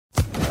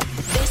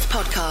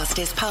podcast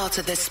is part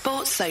of the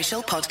Sports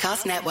Social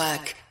Podcast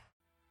Network.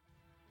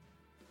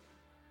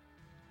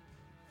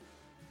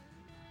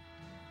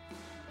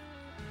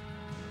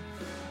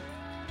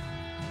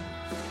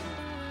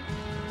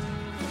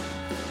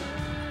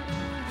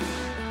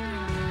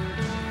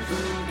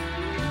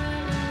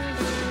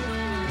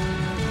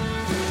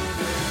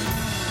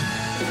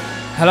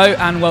 Hello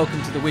and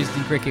welcome to the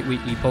Wisden Cricket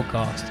Weekly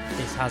podcast.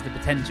 This has the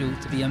potential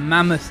to be a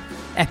mammoth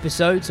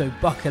episode, so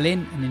buckle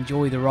in and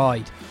enjoy the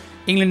ride.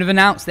 England have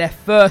announced their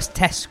first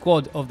test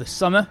squad of the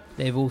summer.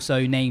 They've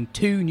also named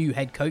 2 new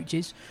head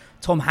coaches.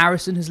 Tom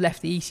Harrison has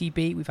left the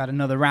ECB. We've had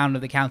another round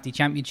of the County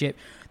Championship.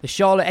 The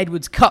Charlotte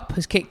Edwards Cup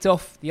has kicked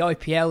off. The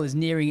IPL is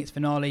nearing its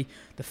finale.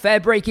 The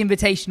Fair Break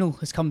Invitational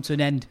has come to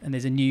an end, and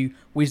there's a new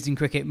Wisden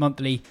Cricket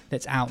Monthly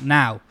that's out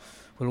now.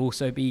 We'll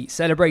also be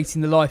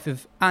celebrating the life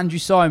of Andrew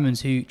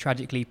Symonds, who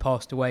tragically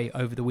passed away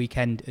over the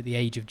weekend at the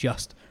age of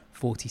just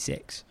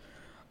 46.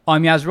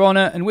 I'm Yaz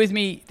Rana, and with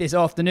me this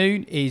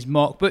afternoon is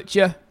Mark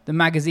Butcher, the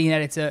magazine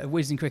editor of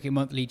Wisden Cricket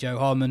Monthly, Joe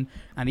Harmon,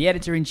 and the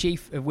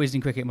editor-in-chief of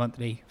Wisden Cricket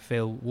Monthly,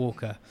 Phil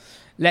Walker.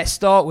 Let's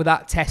start with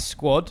that test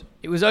squad.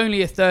 It was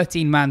only a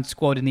 13-man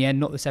squad in the end,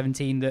 not the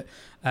 17 that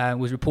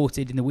was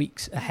reported in the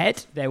weeks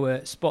ahead. There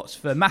were spots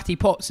for Matty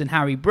Potts and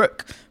Harry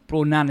Brook.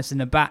 Broad Anderson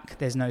are back.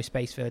 There's no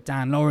space for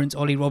Dan Lawrence,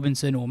 Ollie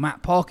Robinson or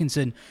Matt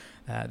Parkinson.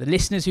 The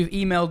listeners who've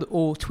emailed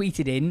or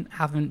tweeted in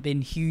haven't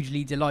been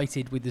hugely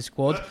delighted with the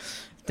squad.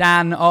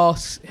 Dan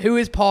asks, who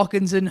is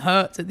Parkinson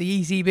hurt at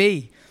the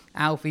ECB?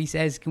 Alfie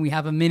says, can we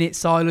have a minute's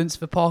silence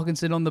for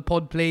Parkinson on the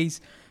pod, please?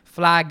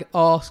 Flag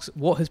asks,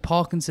 what has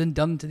Parkinson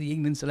done to the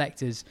England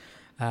selectors?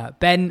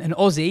 Ben and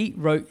Ozzy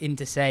wrote in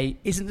to say,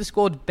 isn't the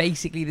squad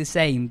basically the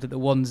same that the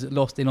ones that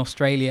lost in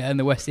Australia and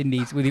the West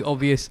Indies, with the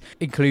obvious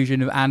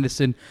inclusion of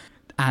Anderson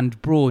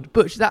and Broad?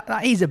 Butch,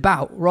 that is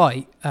about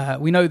right.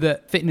 We know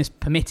that fitness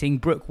permitting,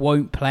 Brook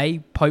won't play.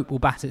 Pope will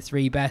bat at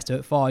 3, Bairstow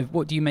at 5.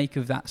 What do you make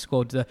of that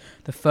squad, the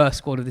first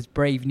squad of this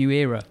brave new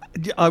era?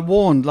 I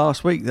warned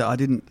last week that I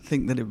didn't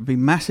think that it would be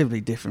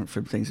massively different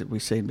from things that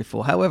we've seen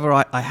before. However,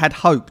 I had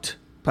hoped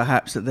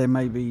perhaps that there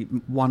may be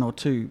 1 or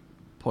 2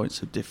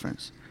 points of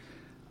difference,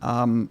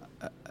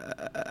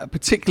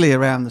 particularly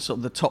around the sort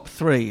of the top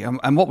 3.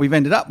 And what we've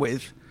ended up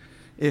with,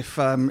 if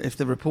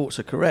the reports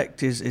are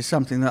correct, is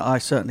something that I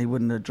certainly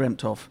wouldn't have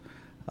dreamt of,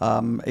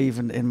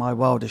 even in my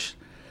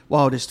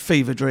wildest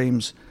fever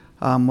dreams,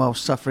 while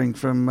suffering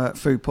from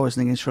food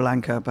poisoning in Sri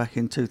Lanka back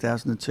in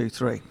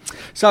 2002-03.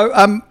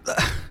 So,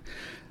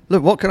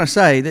 look, what can I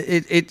say?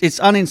 It's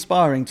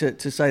uninspiring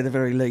to say the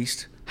very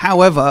least.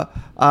 However,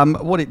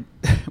 what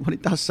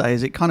it does say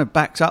is it kind of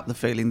backs up the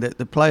feeling that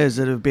the players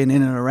that have been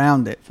in and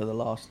around it for the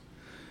last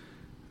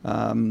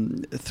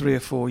 3 or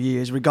 4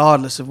 years,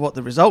 regardless of what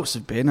the results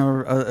have been,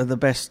 are the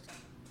best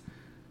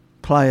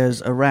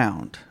players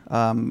around.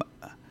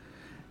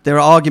 There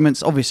are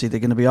arguments, obviously there are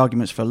going to be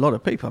arguments for a lot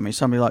of people. I mean,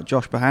 somebody like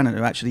Josh Bohannon,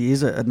 who actually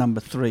is a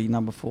number 3,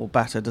 number 4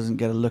 batter, doesn't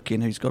get a look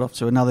in, who's got off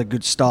to another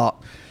good start.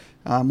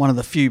 One of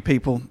the few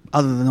people,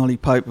 other than Ollie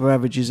Pope, who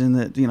averages in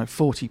the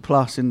 40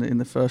 plus in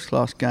the first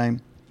class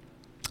game.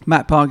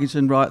 Matt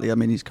Parkinson, rightly, I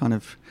mean, he's kind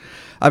of,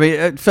 I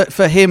mean,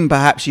 for him,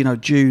 perhaps,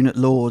 June at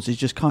Lords is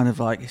just kind of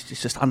like,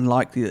 it's just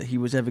unlikely that he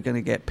was ever going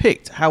to get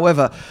picked.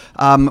 However,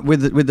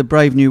 with the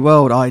Brave New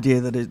World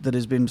idea that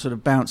has been sort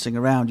of bouncing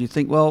around, you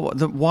think, well,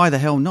 why the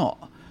hell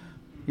not?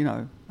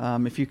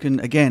 If you can,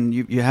 again,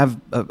 you have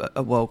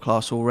a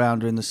world-class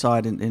all-rounder in the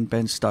side in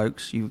Ben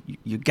Stokes.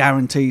 You're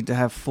guaranteed to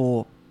have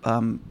 4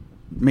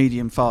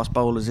 medium fast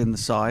bowlers in the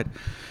side.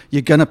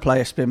 You're going to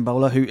play a spin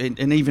bowler who,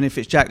 and even if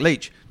it's Jack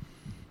Leach,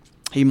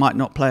 he might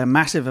not play a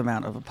massive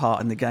amount of a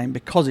part in the game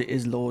because it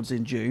is Lords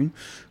in June.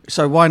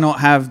 So why not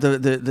have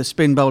the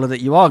spin bowler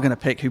that you are going to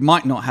pick, who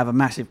might not have a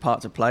massive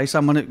part to play,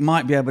 someone who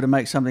might be able to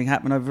make something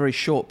happen over a very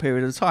short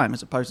period of time,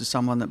 as opposed to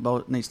someone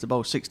that needs to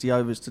bowl 60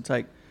 overs to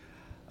take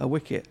a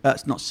wicket.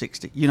 That's not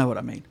 60, you know what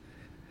I mean.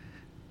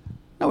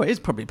 No, it is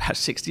probably about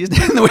 60, isn't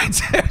it, in the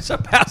winter? It's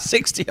about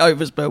 60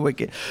 overs per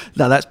wicket.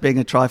 No, that's being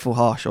a trifle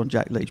harsh on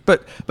Jack Leach.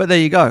 But there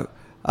you go.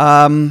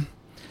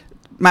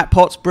 Matt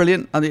Potts,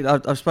 brilliant. I mean,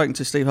 I've spoken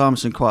to Steve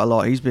Harmison quite a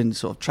lot. He's been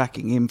sort of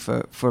tracking him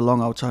for a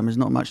long old time. There's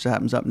not much that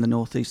happens up in the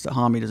northeast that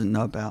Harmy doesn't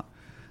know about.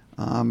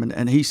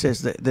 And he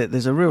says that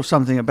there's a real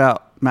something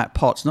about Matt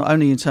Potts, not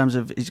only in terms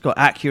of he's got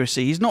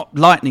accuracy. He's not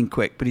lightning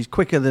quick, but he's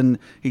quicker than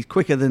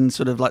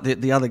sort of like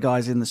the other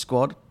guys in the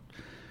squad.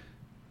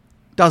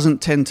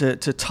 Doesn't tend to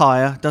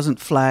tire, doesn't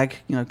flag,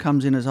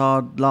 comes in as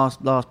hard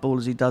last ball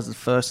as he does the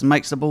first and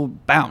makes the ball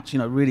bounce,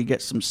 really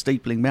gets some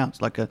steepling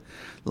bounce like a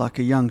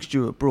young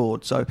Stuart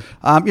Broad. So,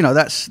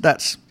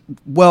 that's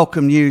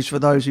welcome news for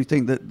those who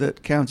think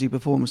that county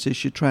performances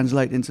should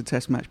translate into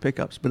test match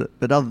pickups. But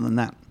other than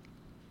that,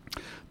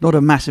 not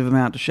a massive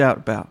amount to shout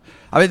about.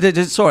 I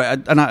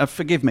mean,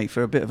 forgive me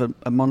for a bit of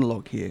a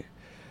monologue here,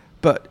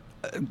 but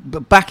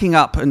backing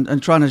up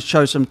and trying to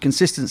show some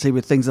consistency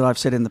with things that I've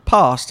said in the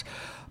past,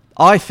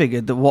 I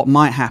figured that what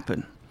might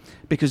happen,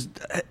 because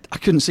I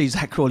couldn't see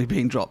Zach Crawley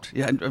being dropped.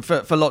 Yeah,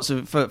 for lots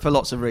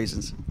of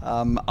reasons.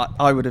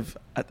 I would have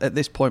at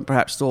this point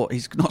perhaps thought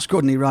he's not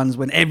scored any runs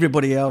when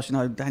everybody else,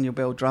 Daniel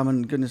Bell,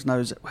 Drummond, goodness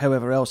knows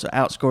whoever else, are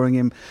outscoring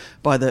him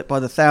by the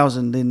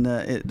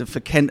 1,000 for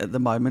Kent at the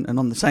moment, and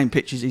on the same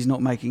pitches he's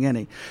not making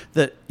any.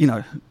 That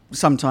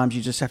sometimes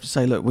you just have to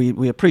say, look,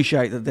 we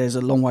appreciate that there's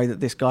a long way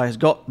that this guy has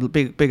got, the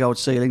big old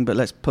ceiling, but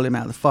let's pull him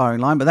out of the firing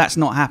line. But that's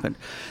not happened.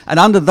 And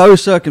under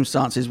those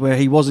circumstances where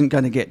he wasn't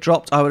going to get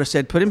dropped, I would have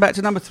said put him back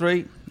to number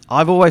 3.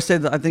 I've always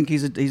said that I think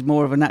he's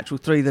more of a natural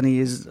 3 than he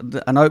is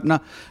an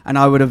opener, and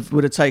I would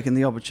have taken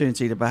the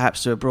opportunity to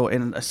perhaps have brought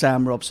in a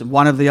Sam Robson,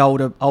 one of the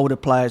older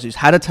players who's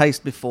had a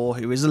taste before,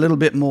 who is a little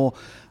bit more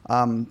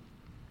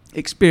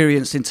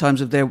experienced in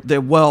terms of their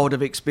world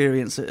of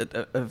experience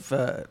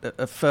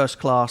of first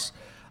class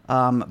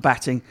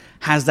batting,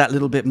 has that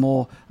little bit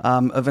more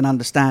of an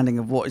understanding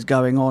of what is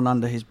going on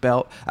under his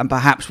belt, and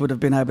perhaps would have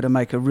been able to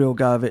make a real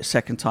go of it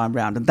second time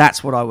round. And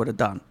that's what I would have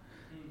done,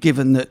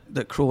 given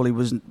that Crawley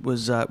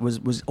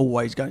was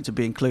always going to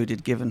be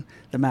included, given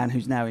the man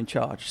who's now in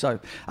charge. So,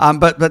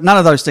 but none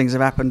of those things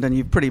have happened, and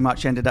you've pretty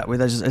much ended up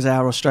with, as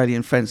our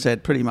Australian friend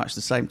said, pretty much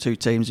the same 2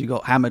 teams who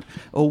got hammered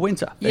all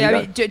winter.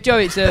 Joe,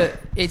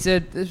 it's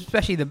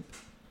especially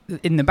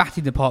in the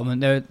batting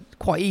department, they're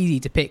quite easy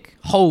to pick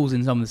holes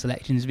in some of the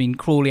selections. I mean,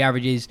 Crawley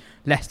averages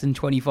less than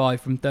 25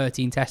 from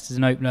 13 tests as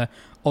an opener.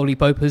 Ollie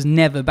Pope has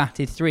never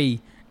batted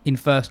 3 in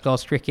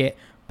first-class cricket.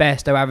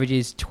 Bairstow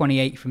averages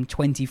 28 from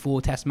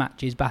 24 test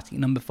matches, batting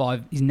at number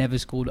 5. He's never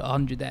scored at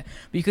 100 there.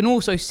 But you can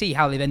also see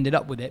how they've ended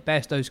up with it.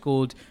 Bairstow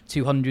scored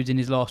 200s in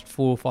his last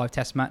 4 or 5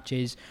 test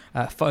matches.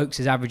 Folkes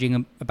is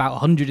averaging about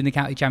 100 in the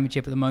county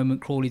championship at the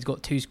moment. Crawley's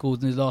got 2 scores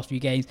in his last few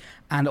games.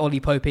 And Ollie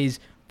Pope is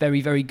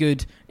very, very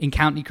good in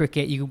county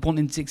cricket. You want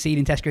him to succeed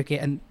in test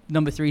cricket, and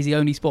number 3 is the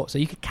only spot. So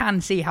you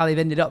can see how they've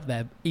ended up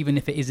there, even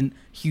if it isn't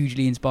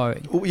hugely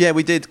inspiring. Well, yeah,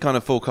 we did kind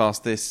of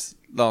forecast this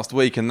last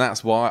week, and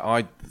that's why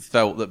I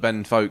felt that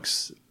Ben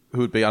Folkes, who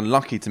would be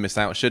unlucky to miss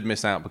out, should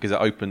miss out, because it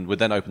would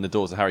then open the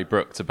doors to Harry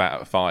Brook to bat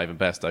at 5, and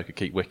Bairstow could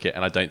keep wicket,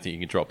 and I don't think you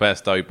can drop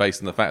Bairstow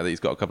based on the fact that he's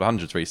got a couple of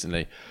hundreds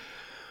recently.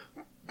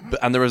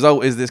 And the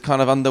result is this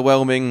kind of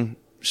underwhelming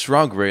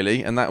shrug,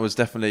 really, and that was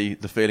definitely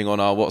the feeling on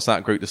our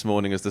WhatsApp group this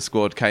morning as the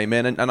squad came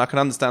in, and I can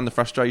understand the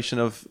frustration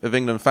of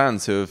England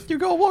fans who have... You've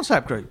got a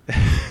WhatsApp group?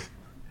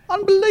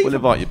 Unbelievable. We'll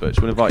invite you,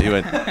 Butch. We'll invite you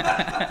in.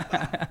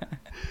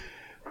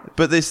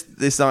 But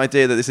this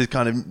idea that this is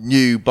kind of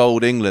new,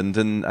 bold England,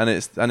 and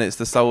it's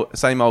the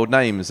same old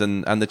names,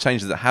 and the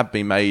changes that have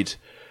been made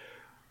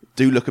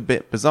do look a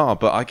bit bizarre.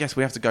 But I guess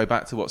we have to go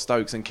back to what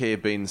Stokes and Key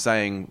have been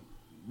saying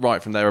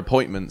right from their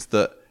appointments,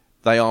 that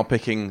they are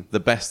picking the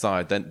best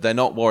side. They're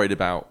not worried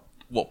about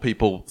what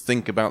people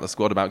think about the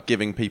squad, about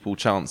giving people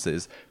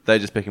chances. They're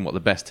just picking what the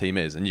best team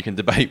is. And you can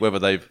debate whether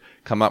they've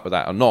come up with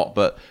that or not,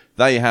 but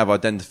they have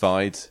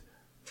identified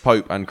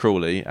Pope and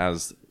Crawley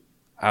as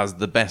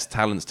the best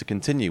talents to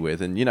continue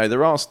with. And,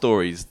 there are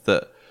stories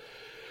that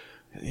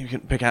you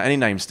can pick out any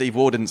name. Steve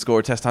Ward didn't score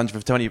a test 100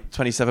 for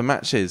 27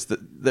 matches.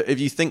 That if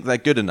you think they're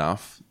good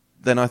enough,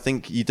 then I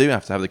think you do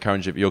have to have the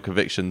courage of your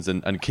convictions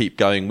and keep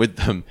going with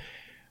them.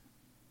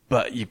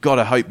 But you've got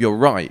to hope you're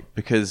right,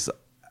 because,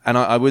 and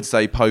I would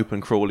say Pope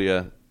and Crawley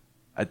are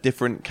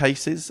different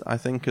cases, I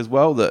think, as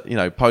well.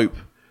 That, Pope,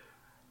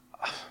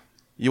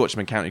 you watch him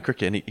in county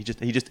cricket, and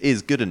he just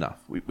is good enough.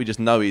 We just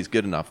know he's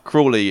good enough.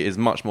 Crawley is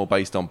much more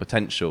based on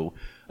potential,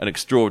 an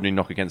extraordinary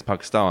knock against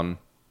Pakistan.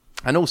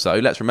 And also,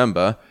 let's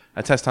remember,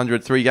 a test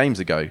 100 3 games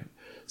ago.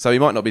 So he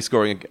might not be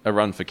scoring a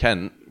run for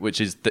Kent,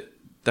 which is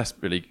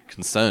desperately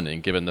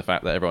concerning given the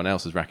fact that everyone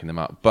else is racking them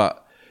up.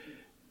 But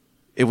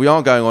if we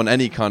are going on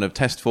any kind of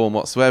test form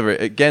whatsoever,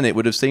 again, it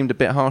would have seemed a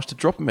bit harsh to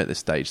drop him at this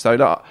stage. So,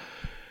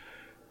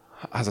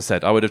 as I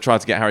said, I would have tried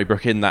to get Harry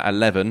Brook in that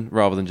 11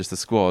 rather than just the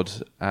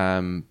squad.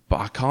 But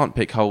I can't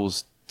pick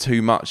holes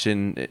too much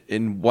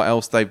in what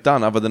else they've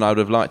done, other than I would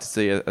have liked to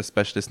see a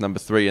specialist number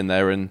 3 in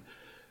there and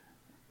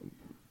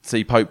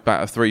see Pope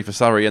bat a 3 for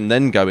Surrey and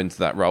then go into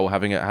that role,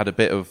 having had a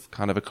bit of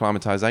kind of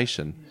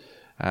acclimatisation.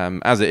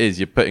 As it is,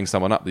 you're putting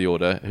someone up the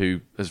order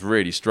who has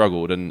really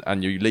struggled,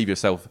 and you leave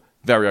yourself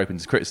very open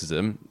to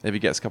criticism if he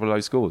gets a couple of low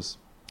scores.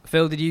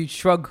 Phil, did you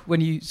shrug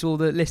when you saw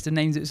the list of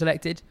names that were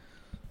selected?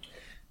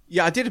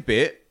 Yeah, I did a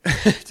bit,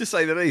 to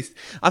say the least.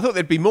 I thought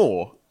there'd be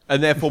more,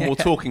 and therefore more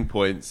talking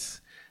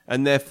points,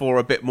 and therefore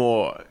a bit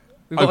more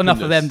We've got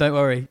enough of them, don't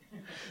worry.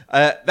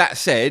 That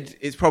said,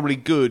 it's probably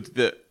good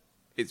that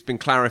it's been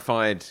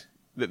clarified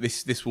that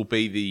this will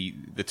be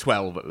the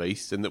 12 at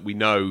least, and that we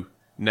know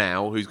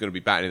now who's going to be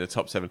batting in the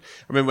top 7.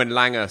 I remember when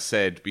Langer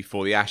said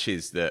before the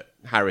Ashes that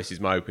Harris is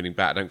my opening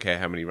bat. I don't care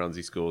how many runs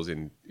he scores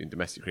in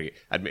domestic cricket.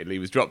 Admittedly, he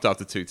was dropped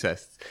after 2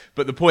 tests.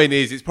 But the point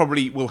is, it's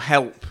probably will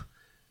help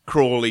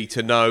Crawley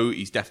to know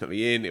he's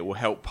definitely in. It will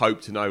help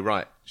Pope to know,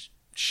 right,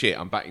 shit,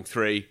 I'm batting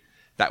 3.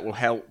 That will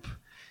help.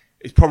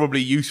 It's probably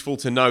useful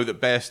to know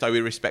that Bairstow,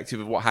 irrespective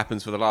of what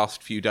happens for the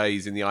last few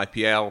days in the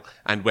IPL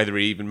and whether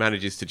he even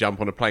manages to jump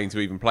on a plane to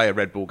even play a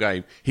red ball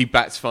game, he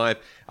bats 5.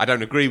 I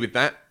don't agree with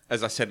that,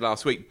 as I said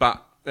last week,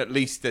 but at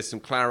least there's some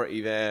clarity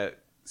there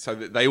so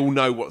that they all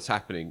know what's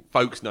happening.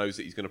 Folks knows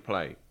that he's going to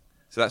play.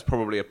 So that's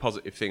probably a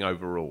positive thing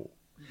overall.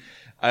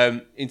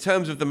 In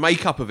terms of the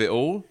makeup of it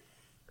all,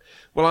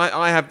 well,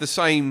 I have the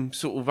same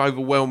sort of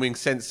overwhelming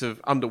sense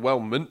of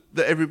underwhelmment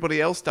that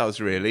everybody else does,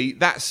 really.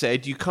 That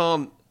said, you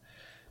can't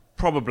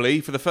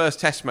probably, for the first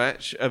test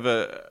match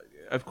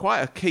of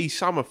quite a key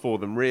summer for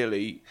them,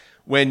 really,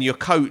 when your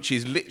coach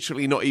is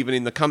literally not even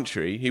in the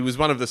country. He was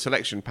one of the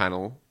selection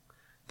panel,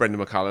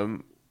 Brendan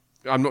McCullum.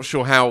 I'm not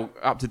sure how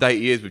up to date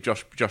he is with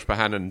Josh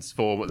Bohannon's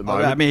form at the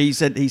moment. I mean, he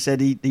said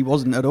he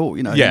wasn't at all.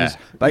 You know, Yeah, he was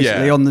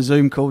basically on the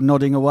Zoom call,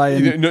 nodding away,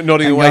 saying,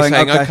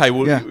 "Okay,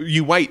 well, yeah.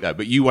 you wait though,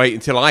 but you wait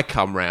until I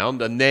come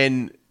round, and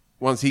then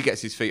once he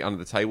gets his feet under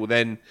the table,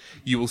 then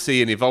you will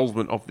see an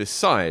evolvement of this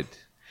side."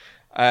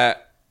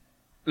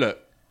 Look,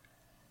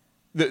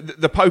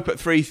 the Pope at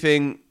 3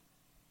 thing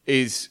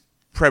is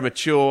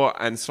premature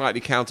and slightly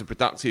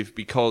counterproductive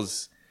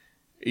because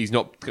he's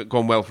not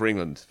gone well for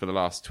England for the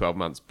last 12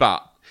 months,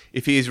 but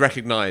if he is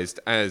recognised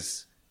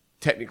as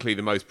technically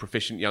the most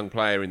proficient young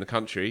player in the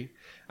country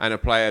and a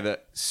player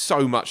that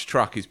so much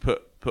truck is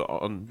put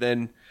on,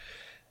 then...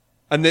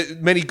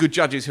 And many good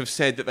judges have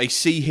said that they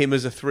see him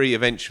as a 3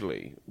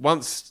 eventually.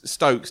 Once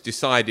Stokes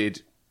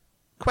decided,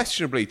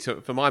 questionably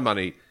for my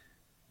money,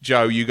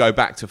 Joe, you go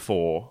back to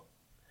 4,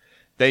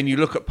 then you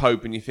look at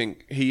Pope and you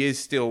think he is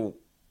still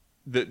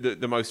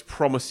the most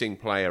promising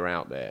player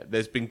out there.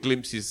 There's been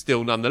glimpses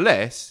still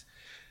nonetheless.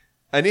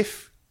 And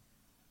if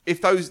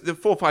the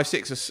 4, 5,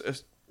 6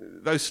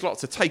 those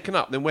slots are taken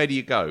up, then where do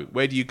you go?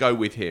 Where do you go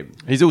with him?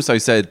 He's also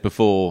said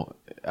before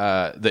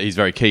that he's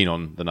very keen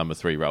on the number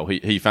 3 role.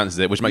 He fancies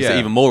it, which makes it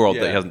even more odd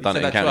that he hasn't done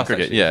it in county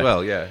cricket. As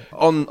well, yeah.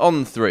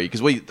 On 3,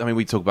 because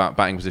we talk about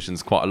batting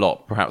positions quite a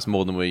lot, perhaps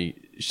more than we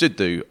should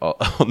do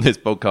on this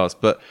podcast.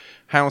 But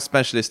how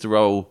specialist a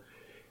role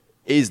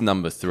is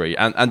number 3,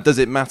 and does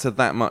it matter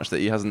that much that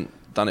he hasn't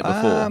done it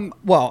before?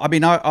 Well, I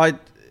mean, I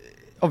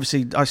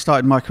obviously I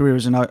started my career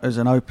as an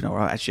opener.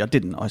 Or actually, I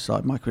didn't. I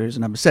started my career as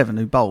a number 7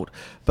 who bowled,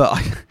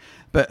 but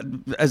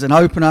as an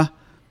opener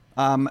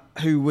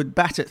who would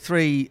bat at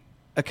 3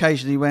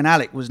 occasionally when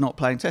Alec was not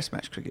playing Test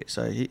match cricket.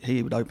 So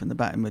he would open the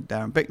batting with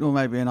Darren Bicknell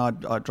maybe, and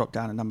I'd drop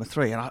down to number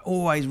 3. And I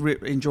always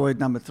enjoyed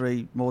number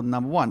 3 more than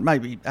number 1.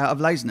 Maybe out of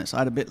laziness, I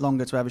had a bit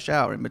longer to have a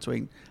shower in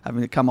between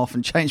having to come off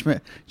and change my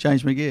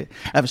gear,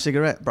 have a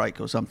cigarette break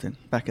or something.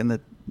 Back in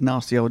the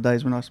nasty old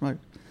days when I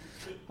smoked.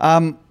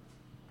 And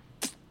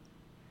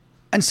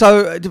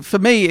so for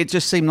me, it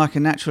just seemed like a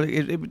natural.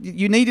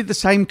 You needed the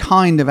same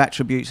kind of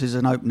attributes as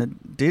an opener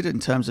did in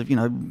terms of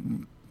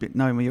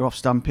knowing where your off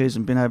stump is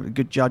and being able to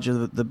good judge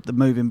of the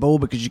moving ball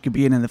because you could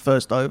be in the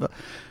first over,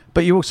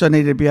 but you also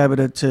needed to be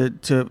able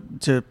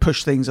to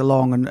push things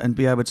along and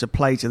be able to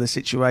play to the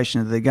situation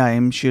of the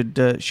game should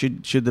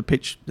the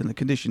pitch and the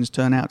conditions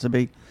turn out to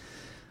be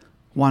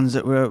ones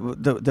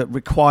that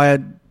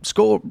required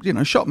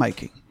shot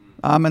making,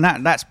 and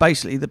that's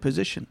basically the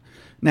position.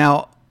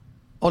 Now,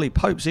 Ollie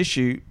Pope's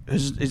issue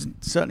is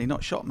certainly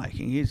not shot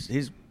making.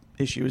 His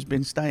issue has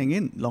been staying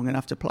in long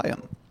enough to play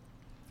them.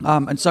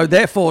 And so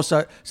therefore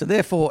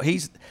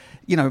he's,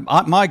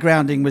 my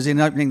grounding was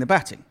in opening the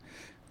batting.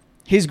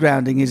 His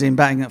grounding is in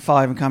batting at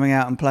 5 and coming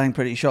out and playing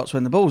pretty shots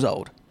when the ball's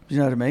old. Do you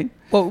know what I mean?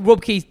 Well,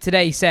 Rob Keith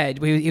today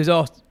said, he was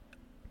asked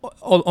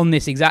on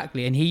this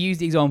exactly, and he used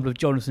the example of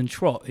Jonathan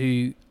Trott,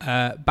 who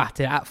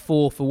batted at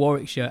 4 for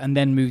Warwickshire and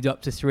then moved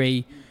up to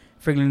 3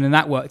 for England, and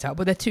that worked out.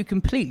 But they're 2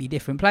 completely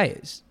different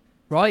players.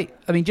 Right?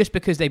 I mean, just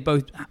because they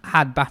both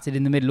had batted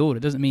in the middle order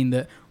doesn't mean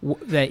that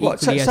they're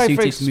equally as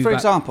suited to move for back.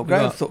 example,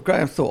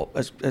 Graham Thorpe,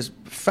 as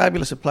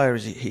fabulous a player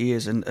as he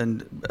is,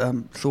 and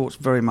Thorpe's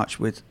very much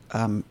with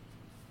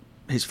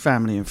his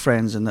family and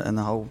friends and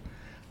the whole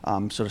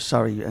sort of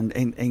Surrey and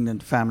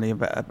England family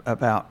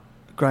about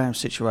Graham's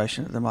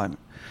situation at the moment.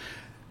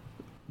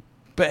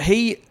 But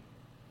he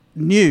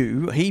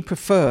much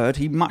preferred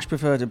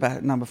to bat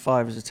at number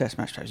 5 as a Test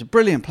match player. He was a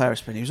brilliant player of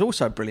spin. He was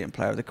also a brilliant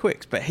player of the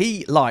quicks, but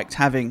he liked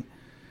having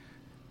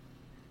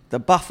the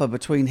buffer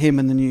between him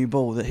and the new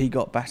ball that he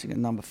got batting at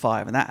number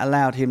 5, and that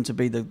allowed him to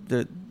be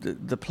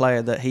the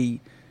player that he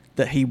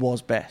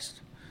was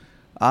best.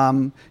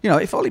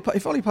 If Ollie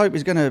Pope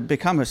is going to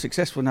become a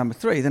successful number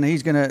 3, then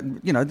he's going to,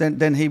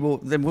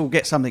 then we'll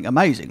get something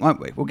amazing,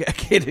 won't we? We'll get a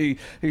kid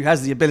who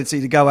has the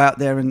ability to go out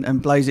there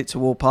and blaze it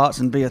to all parts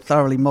and be a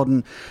thoroughly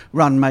modern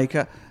run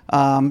maker.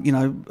 But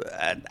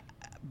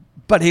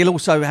he'll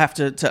also have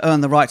to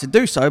earn the right to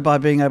do so by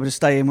being able to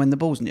stay in when the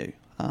ball's new.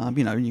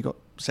 You've got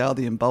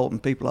Southey and Bolt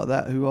and people like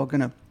that who are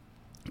going to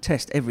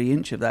test every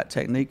inch of that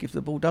technique if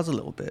the ball does a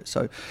little bit.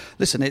 So,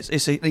 listen,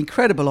 it's an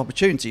incredible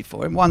opportunity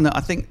for him, one that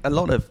I think a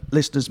lot of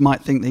listeners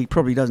might think that he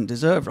probably doesn't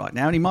deserve right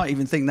now, and he might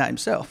even think that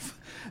himself.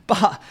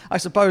 But I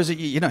suppose that,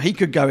 he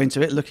could go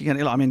into it looking at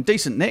it like,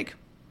 decent nick,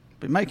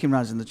 been making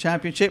runs in the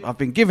Championship. I've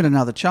been given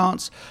another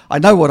chance. I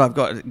know what I've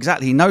got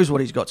exactly. He knows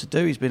what he's got to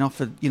do. He's been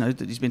offered,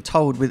 that he's been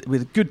told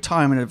with good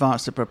time in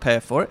advance to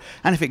prepare for it.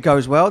 And if it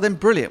goes well, then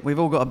brilliant. We've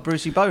all got a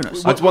Brucey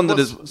bonus. I just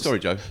wondered Sorry,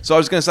 Joe. So I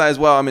was going to say as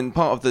well, I mean,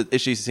 part of the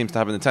issues he seems to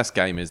have in the Test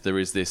game is there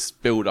is this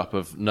build-up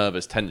of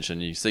nervous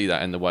tension. You see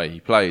that in the way he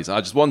plays.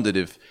 I just wondered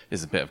if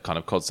there's a bit of kind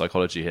of COD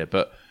psychology here,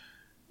 but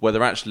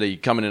whether actually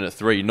coming in at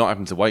 3, not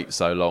having to wait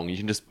so long, you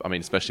can just, I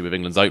mean, especially with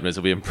England's openers,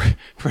 will be in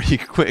pretty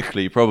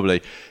quickly,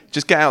 probably.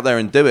 Just get out there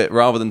and do it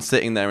rather than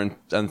sitting there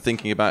and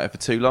thinking about it for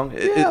too long.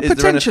 Yeah, is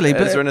potentially,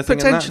 there anything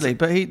potentially,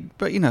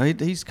 in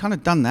that? he's kind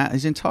of done that.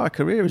 His entire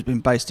career has been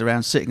based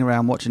around sitting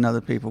around watching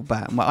other people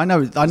bat. I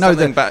know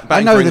Something that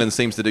batting for England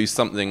seems to do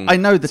something. I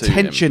know the to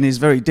tension him. is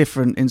very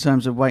different in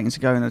terms of waiting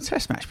to go in a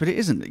Test match, but it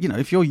isn't.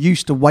 If you're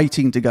used to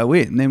waiting to go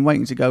in, then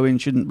waiting to go in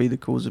shouldn't be the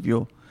cause of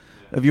your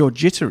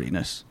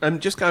jitteriness.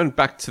 And just going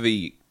back to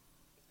the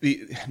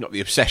not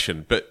the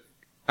obsession, but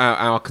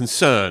our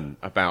concern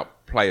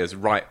about players'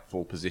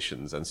 rightful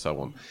positions and so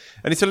on.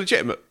 And it's a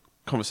legitimate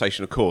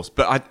conversation, of course,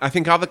 but I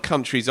think other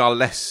countries are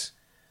less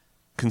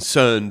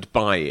concerned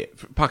by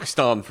it.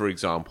 Pakistan, for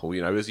example,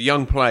 as a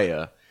young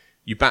player,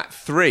 you bat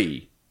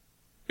 3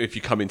 if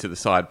you come into the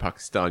side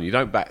Pakistan. You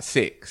don't bat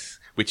 6,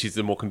 which is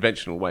the more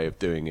conventional way of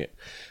doing it.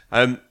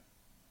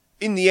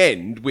 In the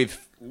end,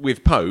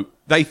 with Pope,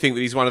 they think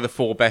that he's one of the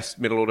 4 best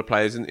middle order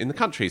players in the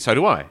country. So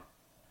do I,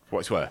 for what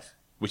it's worth,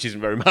 which isn't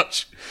very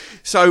much.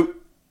 So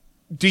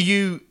do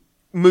you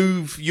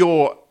move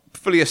your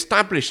fully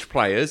established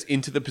players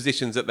into the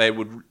positions that they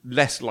would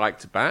less like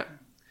to bat,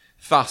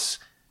 thus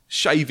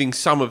shaving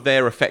some of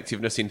their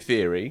effectiveness in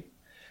theory,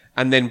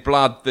 and then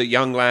blood the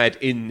young lad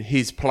in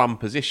his plum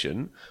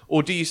position?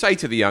 Or do you say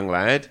to the young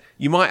lad,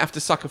 you might have to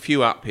suck a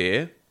few up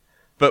here,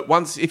 but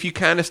if you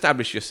can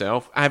establish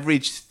yourself,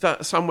 average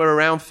somewhere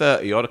around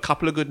 30 odd, a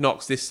couple of good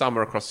knocks this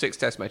summer across 6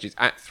 Test matches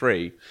at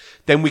 3,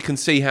 then we can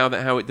see how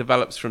it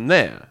develops from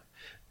there.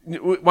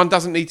 One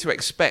doesn't need to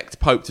expect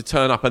Pope to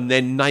turn up and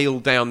then nail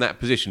down that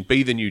position,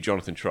 be the new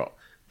Jonathan Trott,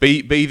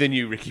 be the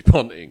new Ricky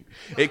Ponting.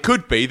 It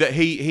could be that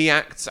he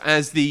acts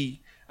as the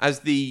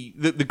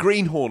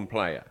greenhorn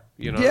player.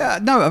 Yeah,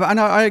 no, and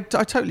I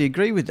totally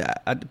agree with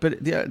that.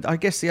 But I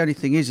guess the only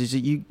thing is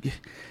that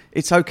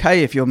it's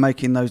okay if you're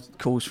making those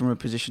calls from a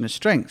position of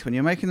strength. When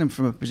you're making them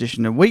from a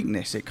position of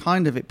weakness, it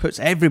puts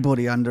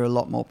everybody under a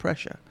lot more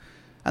pressure.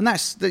 And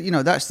that's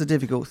the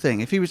difficult thing.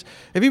 If he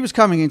was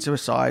coming into a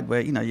side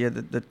where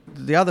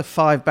the other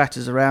 5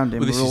 batters around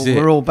him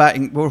were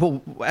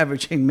all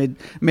averaging mid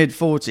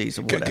 40s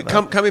or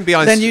whatever. Come in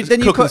behind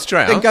Cook and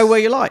Strauss. Then go where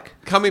you like.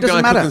 Come in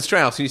behind Cook and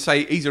Strauss and you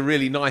say he's a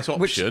really nice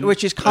option,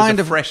 which is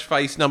kind of fresh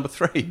face number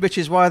 3. Which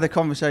is why the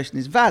conversation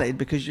is valid,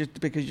 because you're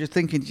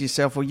thinking to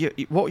yourself, well,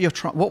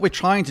 what we're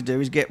trying to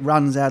do is get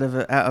runs out of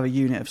a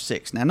unit of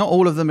 6. Now, not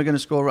all of them are going to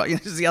score right.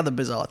 This is the other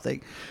bizarre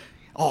thing.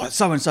 Oh,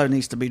 so-and-so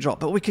needs to be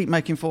dropped, but we keep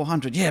making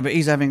 400. Yeah, but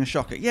he's having a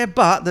shocker. Yeah,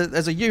 but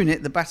as a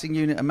unit, the batting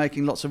unit are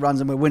making lots of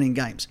runs and we're winning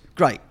games.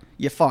 Great,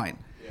 you're fine.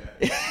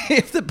 Yeah.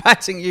 If the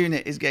batting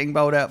unit is getting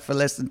bowled out for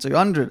less than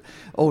 200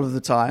 all of the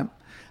time,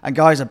 and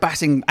guys are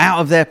batting out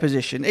of their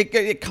position,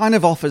 it kind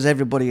of offers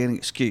everybody an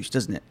excuse,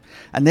 doesn't it?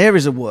 And there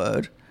is a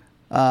word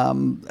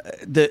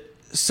that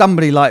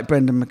somebody like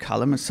Brendan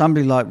McCullum and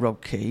somebody like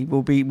Rob Key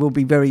will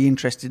be very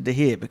interested to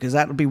hear, because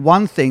that will be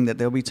one thing that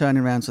they'll be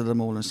turning around to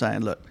them all and saying,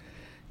 look,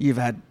 you've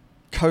had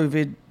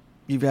COVID,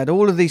 you've had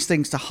all of these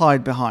things to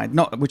hide behind,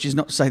 which is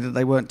not to say that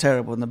they weren't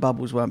terrible and the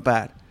bubbles weren't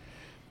bad.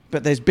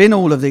 But there's been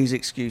all of these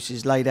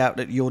excuses laid out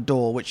at your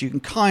door, which you can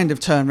kind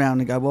of turn around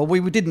and go, well, we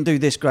didn't do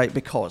this great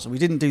because, or we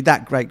didn't do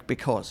that great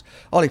because.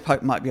 Ollie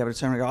Pope might be able to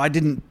turn around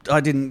and go,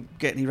 I didn't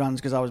get any runs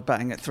because I was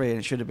batting at 3 and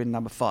it should have been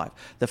number 5.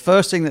 The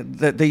first thing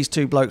that these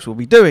 2 blokes will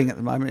be doing at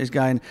the moment is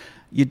going,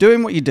 you're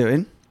doing what you're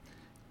doing,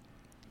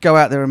 go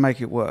out there and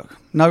make it work.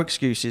 No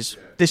excuses.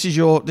 This is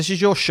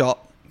your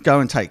shot. Go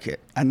and take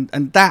it. And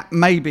that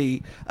may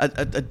be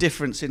a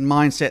difference in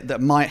mindset that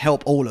might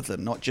help all of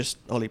them, not just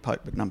Ollie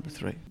Pope, but number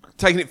 3.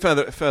 Taking it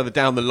further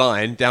down the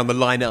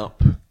line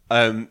up.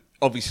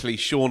 Obviously,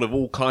 Sean of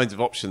all kinds of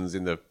options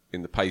in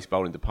the pace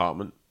bowling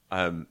department.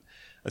 And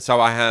so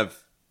I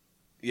have,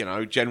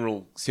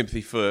 general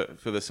sympathy for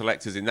the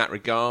selectors in that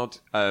regard.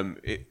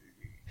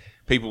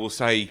 People will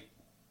say,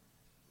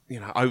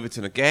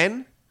 Overton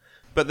again.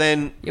 But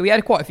then, we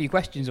had quite a few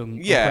questions on.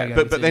 Yeah,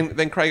 Craig but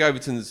then Craig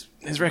Overton's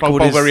his record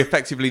bowled is very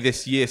effectively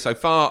this year so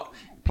far.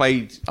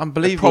 Played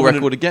unbelievable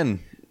record again.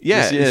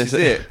 Yeah, this is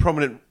it.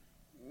 Prominent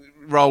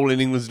role in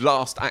England's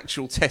last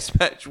actual Test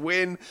match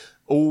win,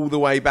 all the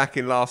way back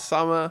in last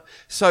summer.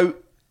 So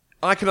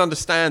I can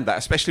understand that,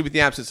 especially with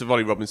the absence of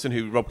Ollie Robinson,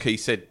 who Rob Key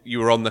said you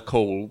were on the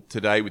call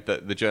today with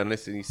the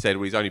journalist, and he said,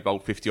 well, he's only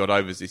bowled 50-odd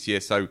overs this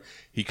year, so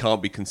he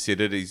can't be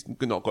considered. He's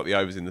not got the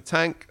overs in the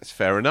tank. That's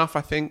fair enough,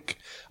 I think.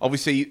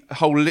 Obviously, a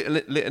whole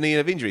litany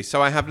of injuries.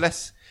 So I have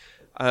less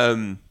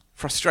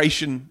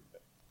frustration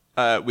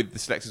with the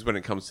selectors when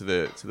it comes to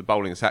the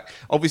bowling attack.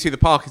 Obviously, the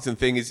Parkinson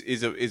thing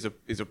is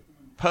a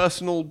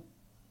personal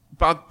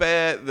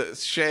bugbear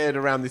that's shared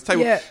around this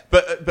table. Yeah.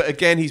 But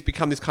again, he's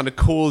become this kind of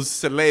cause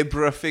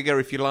célèbre figure,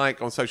 if you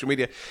like, on social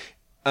media.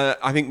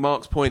 I think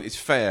Mark's point is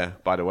fair,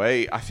 by the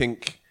way. I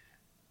think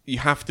you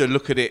have to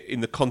look at it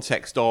in the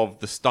context of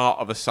the start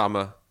of a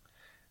summer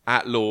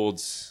at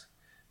Lord's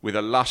with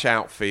a lush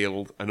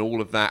outfield and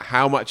all of that.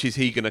 How much is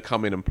he going to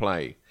come in and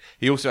play?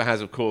 He also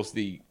has, of course,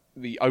 the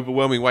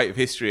overwhelming weight of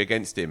history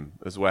against him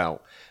as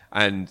well.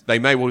 And they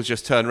may well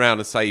just turn around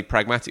and say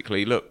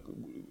pragmatically, look,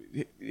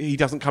 he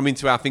doesn't come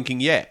into our thinking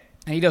yet.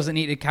 And he doesn't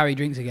need to carry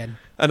drinks again.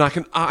 And I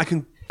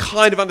can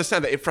kind of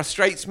understand that. It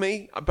frustrates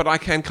me, but I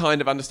can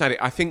kind of understand it.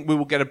 I think we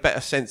will get a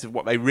better sense of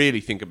what they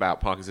really think about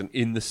Parkinson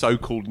in the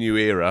so-called new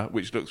era,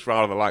 which looks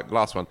rather like the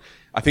last one.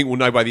 I think we'll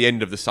know by the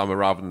end of the summer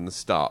rather than the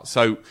start.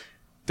 So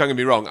don't get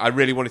me wrong, I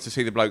really wanted to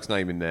see the bloke's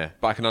name in there,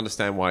 but I can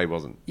understand why he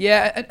wasn't.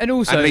 Yeah, and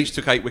also... And Leach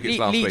took 8 wickets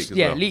last week as well.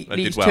 Yeah,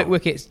 Leach took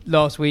wickets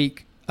last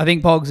week. I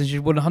think Parkinson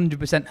should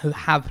 100%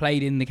 have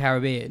played in the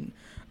Caribbean.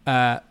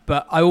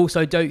 But I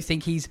also don't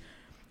think he's...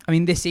 I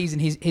mean, this season,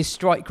 his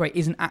strike rate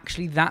isn't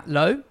actually that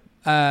low.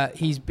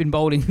 He's been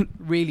bowling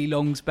really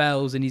long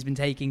spells and he's been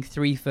taking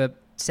 3 for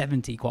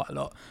 70 quite a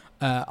lot.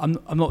 I'm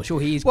not sure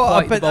he is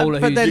quite the bowler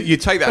who's... You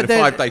take that in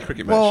a 5-day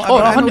cricket match.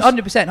 Well,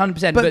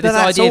 100%. But this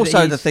that's idea also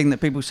that the thing that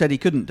people said he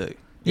couldn't do.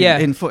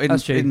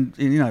 That's true.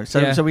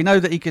 So we know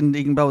that he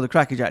can bowl the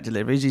crackerjack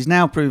deliveries. He's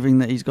now proving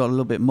that he's got a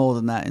little bit more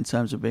than that in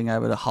terms of being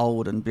able to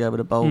hold and be able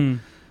to bowl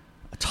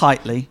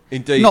tightly.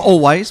 Indeed. Not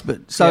always,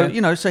 but so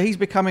he's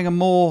becoming a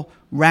more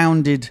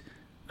rounded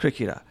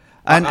cricketer.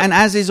 And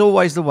as is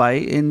always the way,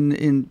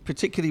 in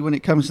particularly when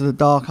it comes to the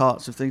dark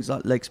arts of things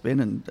like leg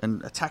spin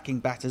and attacking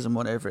batters and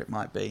whatever it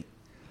might be.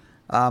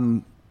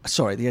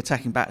 Sorry, the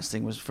attacking batters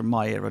thing was from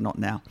my era, not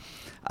now.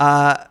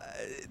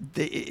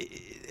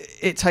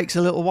 It takes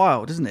a little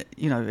while, doesn't it?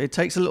 It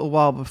takes a little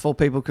while before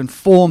people can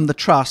form the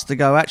trust to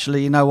go,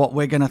 actually, you know what,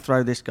 we're going to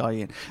throw this guy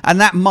in. And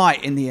that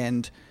might, in the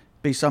end,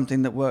 be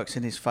something that works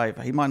in his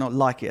favour. He might not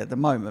like it at the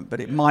moment, but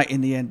it might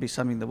in the end be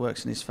something that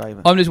works in his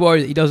favour. I'm just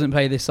worried that he doesn't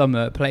play this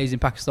summer, plays in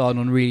Pakistan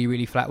on really,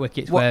 really flat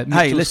wickets.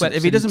 Hey, listen,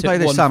 if he doesn't play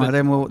this summer,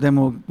 then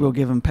we'll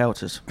give him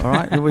pelters. All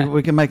right,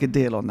 we can make a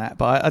deal on that.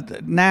 But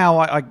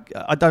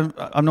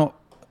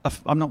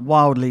I'm not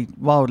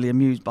wildly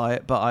amused by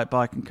it, but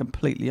I can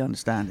completely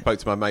understand it. Spoke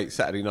to my mate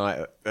Saturday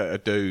night at a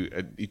do.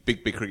 He's a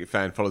big cricket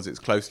fan, follows it as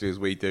closely as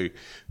we do,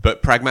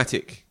 but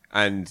pragmatic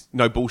and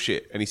no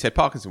bullshit. And he said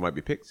Parkinson won't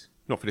be picked.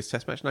 Not for this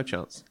test match, no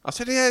chance. I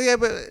said, yeah,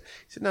 but...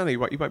 He said, no, he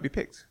won't be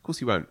picked. Of course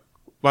he won't.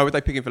 Why would they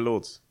pick him for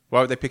Lords?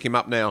 Why would they pick him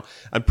up now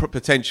and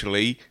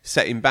potentially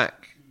set him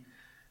back?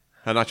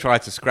 And I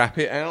tried to scrap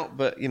it out,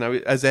 but,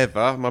 as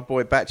ever, my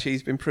boy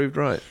Batchy's been proved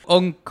right.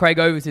 On Craig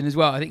Overton as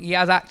well, I think he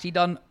has actually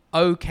done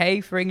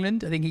okay for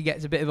England. I think he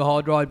gets a bit of a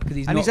hard ride because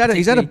he's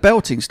had a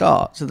belting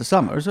start to the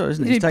summer as well,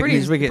 isn't he? He's taken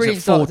his wickets at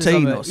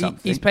 14 or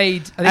something. He's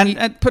played...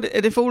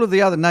 if all of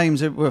the other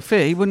names were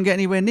fit, he wouldn't get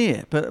anywhere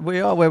near. But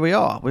we are where we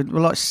are. We're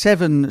like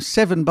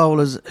seven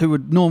bowlers who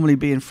would normally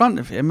be in front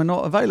of him are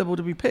not available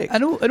to be picked.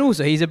 And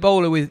also, he's a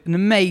bowler with an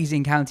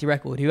amazing county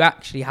record who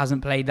actually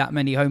hasn't played that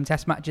many home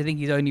test matches. I think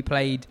he's only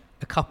played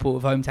a couple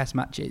of home test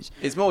matches.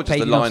 It's more just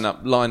the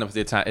line of the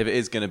attack. If it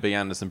is going to be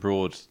Anderson,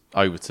 Broad,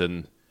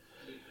 Overton,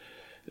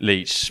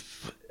 Leach,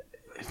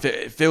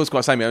 it feels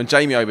quite samey. And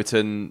Jamie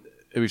Overton,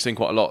 who we've seen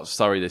quite a lot of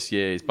Surrey this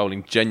year, is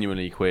bowling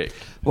genuinely quick.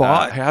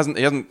 Well, he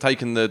hasn't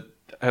taken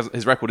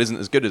his record isn't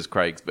as good as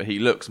Craig's, but he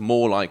looks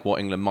more like what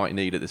England might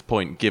need at this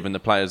point, given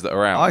the players that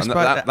are out.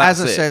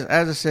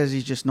 Azza says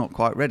he's just not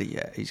quite ready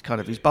yet. He's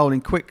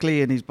bowling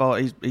quickly and he's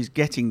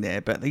getting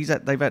there, but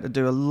they've had to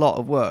do a lot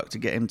of work to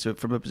get him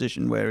from a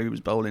position where he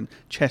was bowling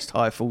chest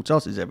high full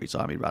tosses every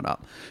time he ran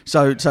up.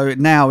 So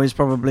now is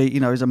probably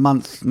is a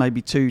month,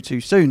 maybe two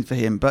too soon for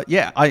him. But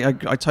yeah, I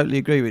totally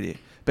agree with you.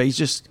 But he's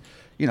just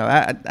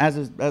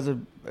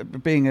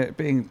being a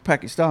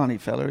Pakistani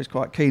fella, is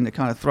quite keen to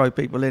kind of throw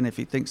people in if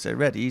he thinks they're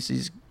ready.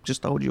 He's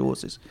just hold your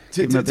horses.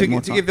 To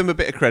give them a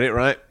bit of credit,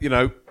 right?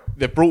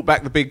 They've brought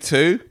back the big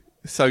two,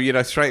 so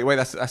straight away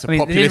that's a populist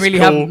they didn't really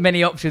call. have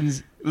many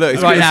options. Look,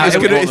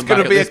 it's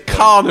going to be a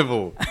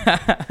carnival.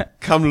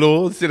 Come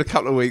Lords in a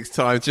couple of weeks'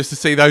 time, just to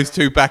see those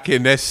two back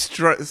in. They're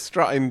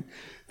strutting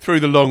through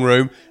the long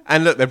room,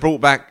 and look, they've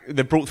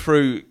brought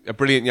through a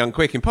brilliant young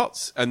quick in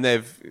Potts, and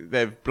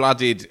they've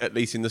blooded, at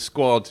least in the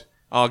squad,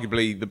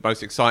 arguably the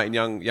most exciting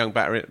young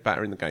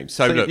batter in the game.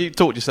 So look, you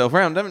talked yourself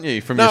around, haven't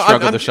you, from your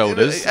shrug of the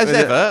shoulders?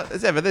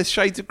 As ever, there's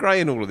shades of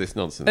grey in all of this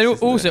nonsense. And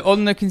also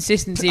on the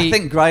consistency, I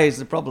think grey is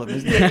the problem,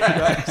 isn't it?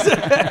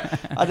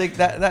 I think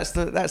that's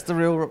the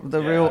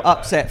real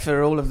upset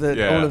for all of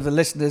the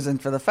listeners and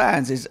for the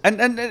fans is,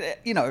 and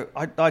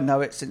I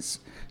know it since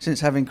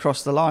having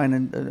crossed the line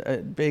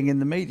and being in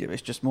the media.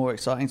 It's just more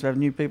exciting to have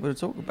new people to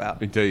talk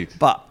about. Indeed,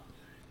 but.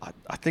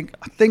 I think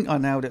I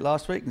nailed it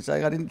last week in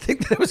saying I didn't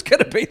think there was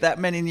going to be that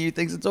many new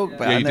things to talk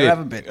about, and there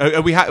haven't been.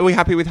 Are we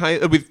happy with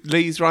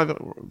Lee's drive?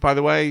 By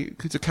the way,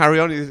 to carry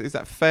on, is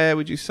that fair?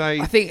 Would you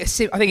say? I think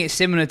it's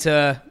similar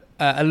to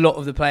a lot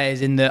of the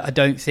players in that I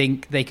don't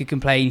think they could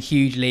complain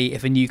hugely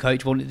if a new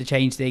coach wanted to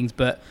change things,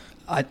 but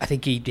I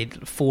think he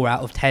did 4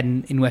 out of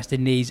 10 in West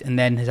Indies, and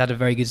then has had a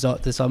very good start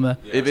to the summer.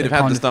 If he'd have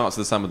had the starts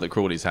of the summer that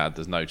Crawley's had,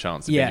 there's no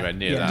chance of being anywhere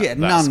near that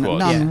none, squad.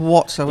 none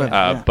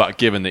whatsoever. But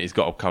given that he's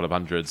got a couple of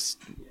hundreds,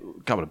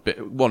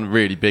 one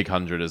really big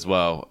 100 as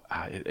well,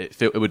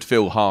 it would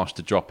feel harsh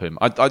to drop him.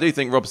 I do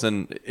think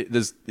Robson,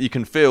 you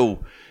can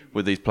feel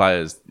with these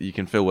players, you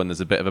can feel when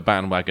there's a bit of a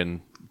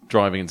bandwagon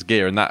driving into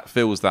gear, and that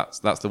feels that's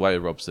the way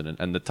of Robson.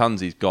 And the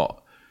tons he's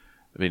got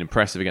have been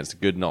impressive against a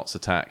good Notts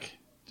attack.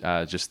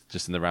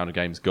 Just in the round of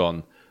games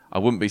gone, I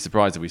wouldn't be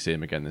surprised if we see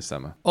him again this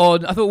summer.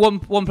 I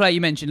thought one player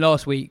you mentioned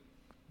last week,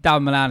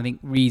 Darren Milan, I think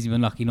reasonably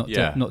unlucky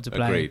not to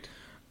play. Agreed.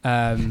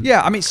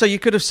 I mean, so you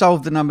could have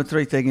solved the number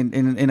 3 thing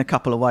in a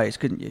couple of ways,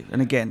 couldn't you?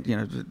 And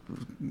again,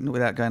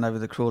 without going over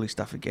the Crawley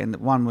stuff again,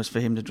 that one was for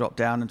him to drop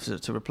down and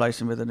to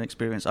replace him with an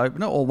experienced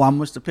opener, or one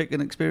was to pick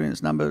an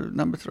experienced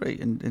number 3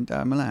 in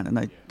Darren Milan,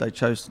 and they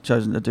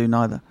chosen to do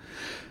neither.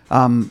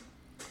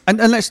 And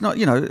let's not,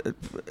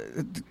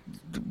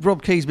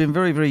 Rob Key's been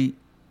very, very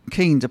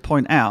keen to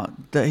point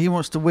out that he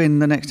wants to win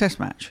the next Test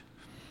match.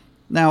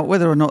 Now,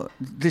 whether or not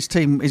this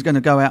team is going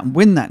to go out and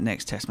win that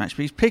next Test match,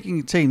 but he's picking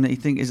a team that he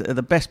thinks are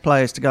the best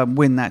players to go and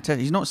win that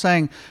Test. He's not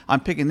saying, I'm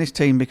picking this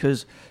team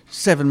because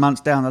 7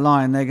 months down the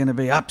line they're going to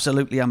be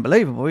absolutely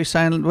unbelievable. He's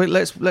saying,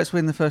 let's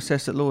win the first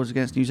Test at Lords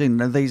against New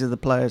Zealand. And these are the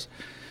players,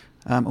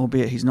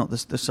 albeit he's not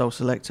the sole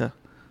selector,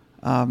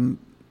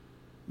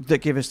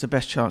 that give us the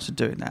best chance of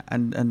doing that,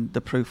 and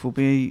the proof will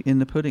be in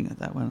the pudding at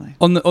that, won't they?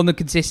 On the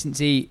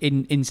consistency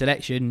in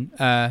selection,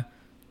 a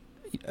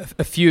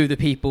few of the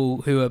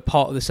people who are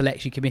part of the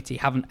selection committee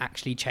haven't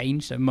actually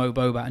changed. So Mo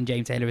Bobat and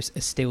James Taylor are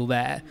still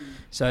there.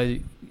 So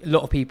a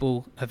lot of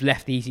people have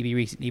left the ECB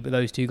recently, but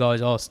those 2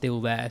 guys are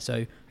still there. So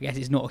I guess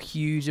it's not a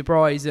huge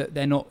surprise that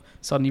they're not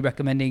suddenly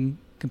recommending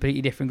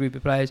completely different group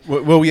of players.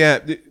 Well, yeah,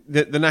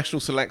 the national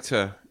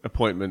selector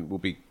appointment will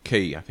be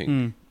key, I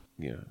think.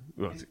 Yeah,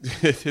 well,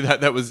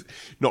 that was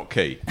not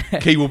key.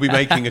 Key will be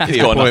making a key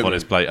He's got appointment enough on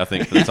his plate, I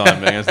think, for the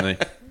time being, hasn't he?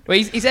 Well,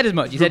 he said as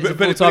much. He said it's a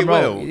full-time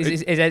role. He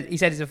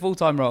said it's a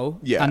full-time role,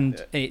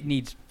 and it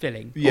needs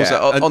filling. Yeah.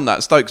 Also, on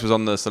that, Stokes was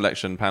on the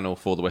selection panel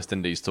for the West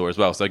Indies tour as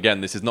well. So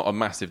again, this is not a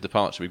massive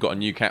departure. We've got a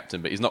new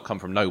captain, but he's not come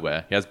from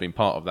nowhere. He has been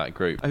part of that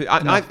group.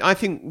 I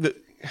think that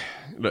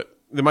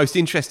the most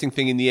interesting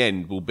thing in the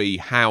end will be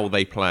how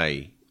they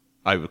play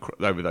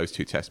over those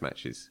 2 Test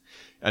matches,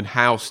 and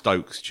how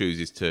Stokes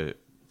chooses to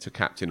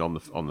captain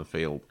on the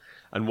field,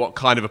 and what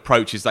kind of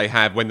approaches they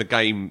have when the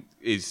game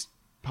is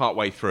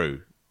partway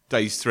through,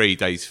 days 3,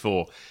 days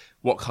 4.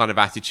 What kind of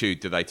attitude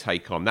do they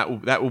take on?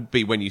 That will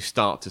be when you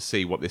start to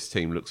see what this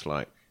team looks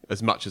like,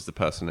 as much as the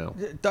personnel.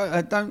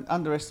 Don't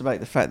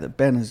underestimate the fact that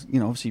Ben has,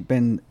 obviously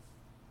Ben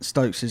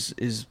Stokes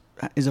is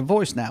a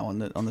voice now on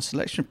the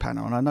selection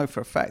panel, and I know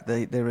for a fact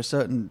there are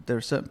certain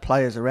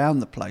players around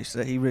the place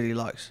that he really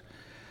likes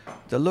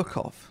the look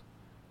of.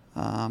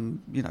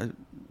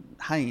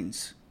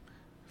 Haynes,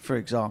 for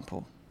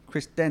example,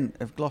 Chris Dent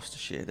of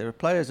Gloucestershire. There are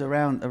players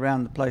around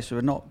the place who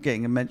are not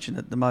getting a mention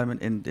at the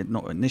moment,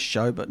 not in this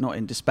show, but not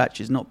in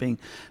dispatches, not being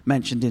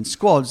mentioned in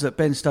squads, that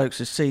Ben Stokes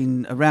has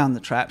seen around the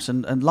traps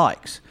and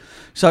likes.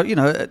 So,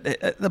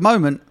 at the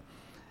moment,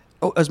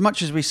 as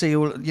much as we see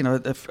all,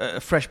 a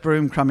fresh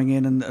broom coming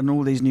in and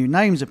all these new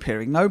names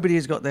appearing, nobody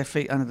has got their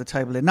feet under the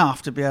table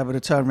enough to be able to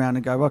turn around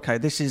and go, okay,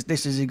 this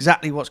is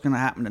exactly what's going to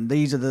happen, and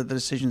these are the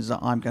decisions that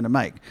I'm going to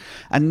make.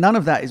 And none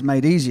of that is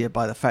made easier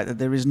by the fact that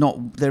there is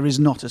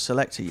not a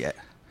selector yet.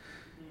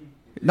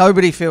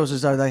 Nobody feels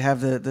as though they have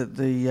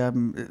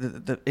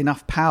the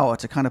enough power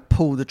to kind of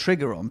pull the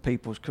trigger on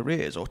people's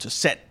careers or to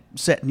set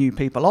new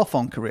people off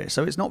on careers.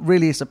 So it's not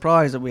really a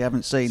surprise that we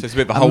haven't seen. So it's a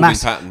bit of a holding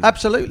pattern.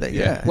 Absolutely,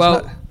 yeah.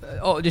 Well,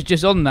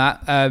 just on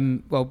that,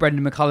 Brendan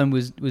McCullum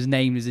was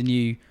named as a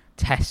new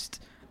Test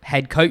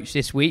head coach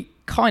this week.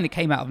 Kind of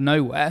came out of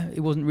nowhere.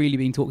 It wasn't really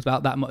being talked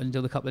about that much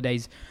until a couple of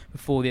days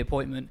before the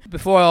appointment.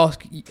 Before I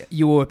ask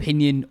your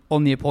opinion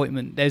on the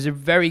appointment, there's a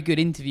very good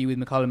interview with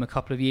McCullum a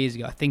couple of years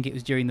ago. I think it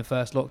was during the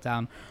first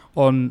lockdown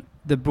on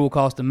the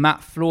broadcaster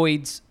Matt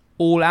Floyd's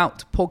All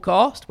Out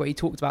podcast, where he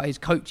talked about his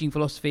coaching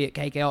philosophy at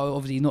KKR.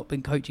 Obviously, he's not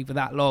been coaching for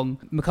that long.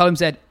 McCullum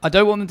said, I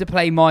don't want them to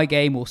play my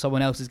game or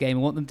someone else's game. I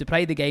want them to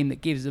play the game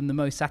that gives them the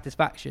most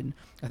satisfaction.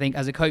 I think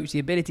as a coach, the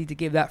ability to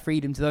give that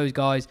freedom to those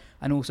guys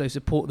and also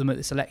support them at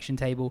the selection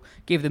table,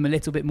 give them a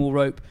little bit more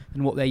rope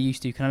than what they're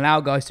used to, can allow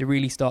guys to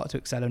really start to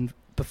excel and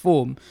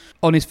perform.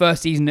 On his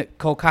first season at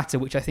Kolkata,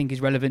 which I think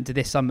is relevant to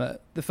this summer,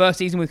 the first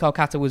season with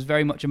Kolkata was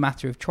very much a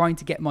matter of trying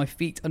to get my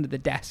feet under the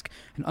desk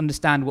and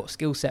understand what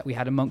skill set we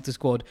had amongst the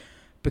squad,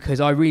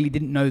 because I really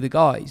didn't know the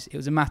guys. It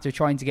was a matter of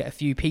trying to get a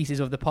few pieces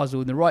of the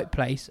puzzle in the right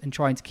place and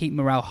trying to keep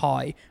morale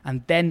high,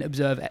 and then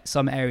observe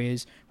some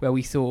areas where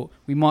we thought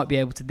we might be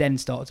able to then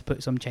start to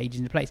put some changes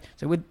into place.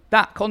 So with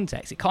that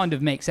context, it kind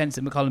of makes sense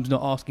that McCullum's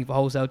not asking for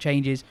wholesale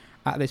changes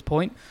at this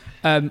point.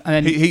 And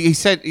then he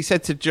said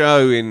to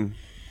Joe in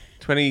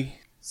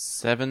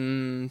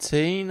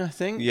 2017, I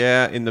think.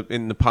 Yeah, in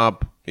the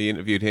pub, he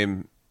interviewed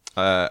him.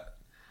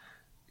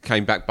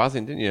 Came back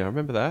buzzing, didn't you? I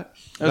remember that.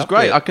 It was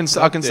great. I can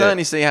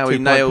certainly see how he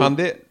nailed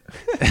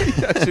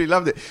He absolutely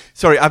loved it.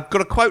 Sorry, I've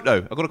got a quote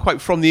though. I've got a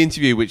quote from the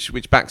interview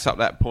which backs up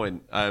that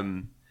point.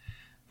 The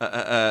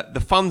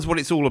fun's what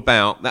it's all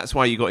about. That's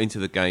why you got into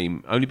the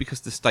game. Only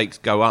because the stakes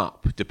go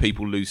up do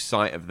people lose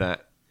sight of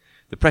that.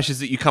 The pressures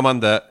that you come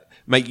under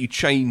make you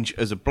change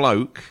as a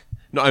bloke,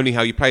 not only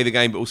how you play the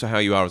game, but also how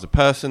you are as a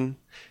person.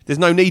 There's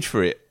no need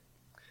for it.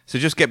 So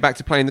just get back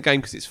to playing the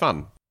game because it's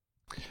fun.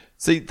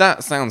 See,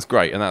 that sounds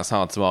great, and that's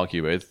hard to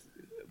argue with.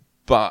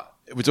 But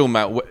we're talking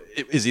about,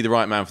 is he the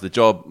right man for the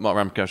job? Mark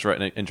Ramprakash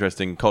wrote an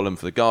interesting column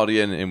for The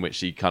Guardian in which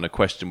he kind of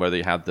questioned whether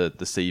he had the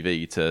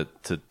CV to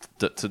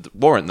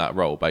warrant that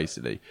role,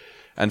 basically.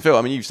 And Phil,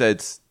 I mean, you've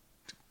said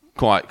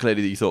quite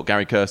clearly that you thought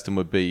Gary Kirsten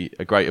would be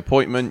a great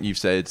appointment. You've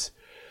said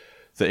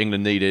that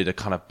England needed a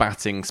kind of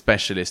batting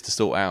specialist to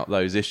sort out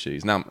those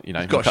issues. Now, you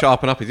know, He's got to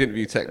sharpen up his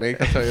interview technique,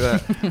 I'll tell you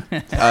that.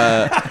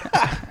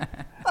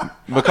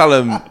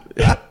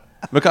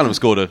 McCullum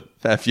scored a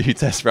fair few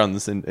test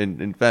runs.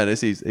 In fairness,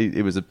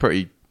 he was a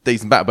pretty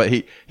decent batter, but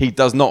he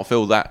does not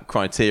fill that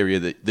criteria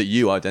that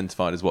you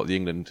identified as what the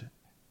England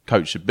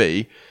coach should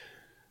be.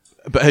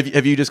 But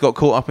have you just got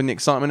caught up in the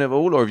excitement of it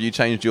all, or have you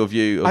changed your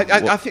view?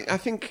 I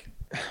think.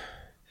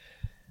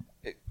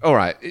 All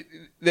right,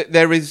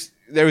 there is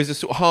a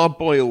sort of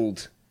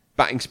hard-boiled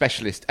batting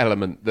specialist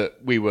element that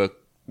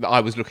I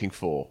was looking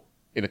for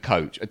in a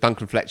coach, a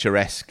Duncan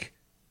Fletcher-esque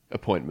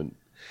appointment.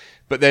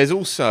 But there's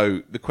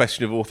also the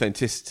question of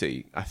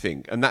authenticity, I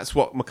think, and that's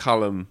what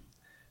McCullum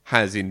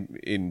has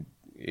in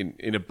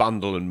a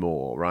bundle and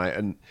more, right?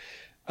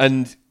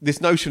 And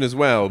this notion as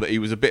well that he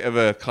was a bit of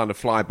a kind of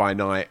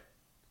fly-by-night,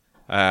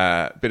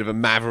 bit of a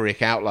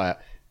maverick outlier.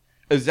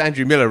 As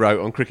Andrew Miller wrote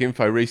on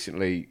Cricinfo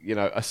recently, you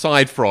know,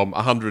 aside from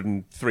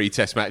 103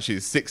 Test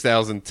matches,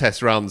 6,000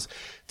 Test runs,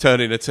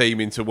 turning a team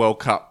into World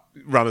Cup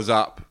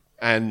runners-up,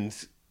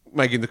 and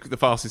making the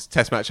fastest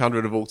Test match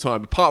 100 of all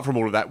time. Apart from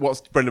all of that,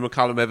 what's Brendan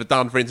McCullum ever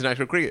done for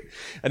international cricket?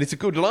 And it's a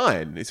good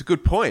line. It's a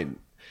good point.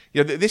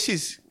 You know, this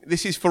is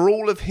for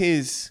all of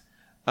his,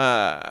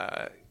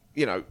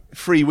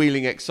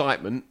 freewheeling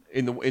excitement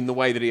in the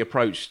way that he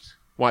approached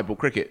white ball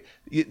cricket.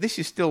 This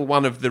is still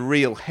one of the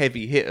real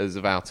heavy hitters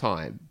of our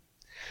time.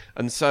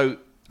 And so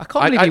I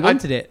can't believe he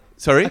wanted it.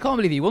 Sorry? I can't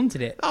believe he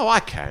wanted it. Oh, I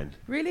can.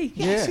 Really?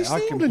 Yes, it's the I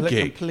England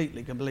gig.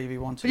 completely can believe he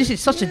wanted But this it.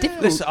 is such a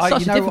difficult, Listen,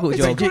 difficult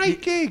it's job. It's a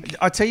great gig.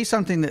 I tell you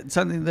something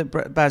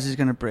that Baz is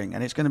going to bring,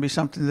 and it's going to be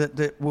something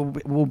that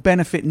will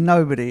benefit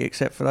nobody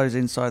except for those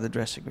inside the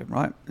dressing room,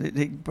 right?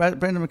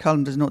 Brendan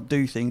McCullum does not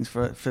do things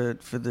for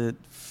the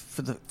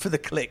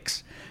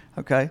clicks,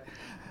 okay?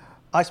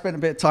 I spent a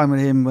bit of time with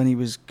him when he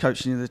was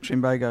coaching the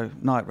Trinbago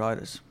Knight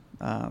Riders,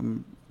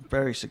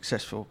 very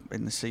successful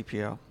in the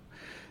CPL.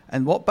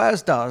 And what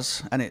Baz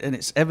does, and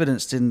it's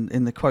evidenced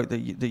in the quote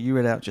that you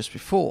read out just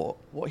before,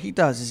 what he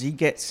does is he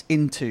gets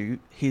into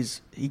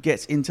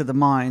the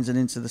minds and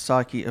into the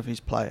psyche of his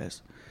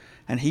players,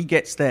 and he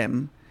gets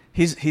them.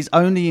 His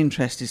only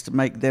interest is to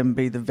make them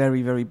be the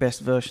very, very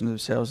best version of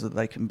themselves that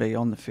they can be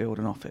on the field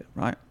and off it,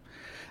 right?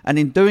 And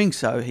in doing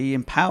so, he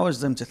empowers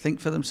them to think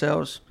for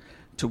themselves,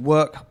 to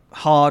work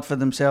hard for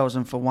themselves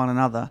and for one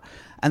another.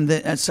 And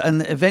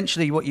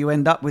eventually what you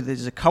end up with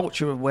is a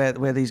culture of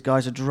where these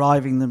guys are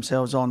driving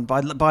themselves on by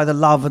the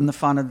love and the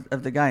fun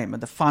of the game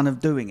and the fun of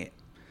doing it.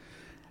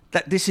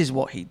 This is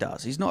what he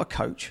does. He's not a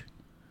coach.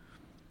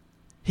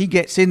 He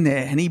gets in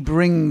there and he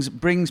brings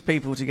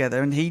people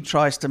together, and he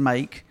tries to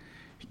make,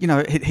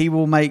 he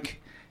will make,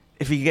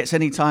 if he gets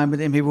any time with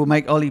him, he will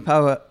make Ollie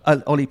Pope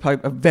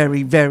a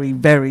very, very,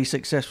 very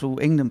successful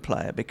England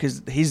player,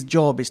 because his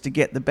job is to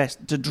get the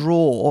best, to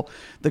draw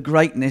the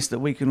greatness that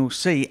we can all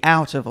see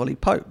out of Ollie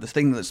Pope, the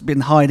thing that's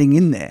been hiding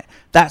in there.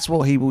 That's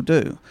what he will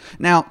do.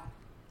 Now,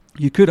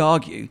 you could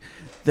argue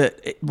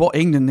that what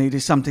England need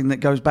is something that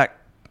goes back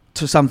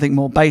to something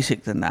more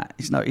basic than that.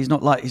 He's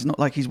not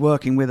like he's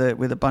working with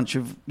a bunch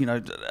of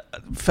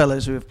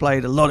fellas who have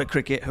played a lot of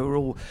cricket, who are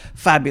all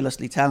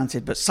fabulously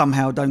talented but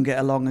somehow don't get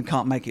along and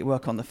can't make it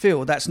work on the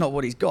field. That's not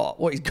what he's got.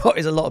 What he's got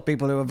is a lot of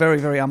people who are very,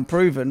 very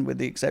unproven, with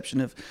the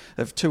exception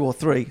of two or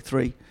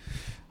three,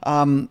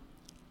 and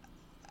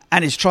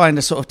is trying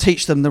to sort of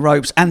teach them the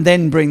ropes and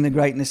then bring the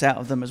greatness out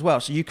of them as well.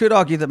 So you could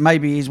argue that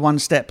maybe he's one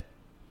step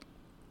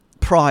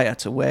prior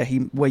to where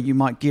you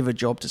might give a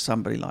job to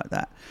somebody like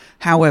that.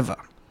 However,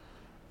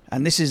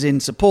 and this is in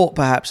support,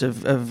 perhaps,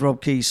 of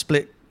Rob Key's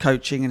split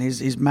coaching and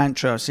his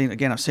mantra. I've seen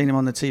him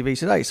on the TV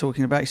today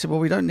talking about. He said, "Well,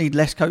 we don't need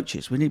less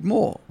coaches. We need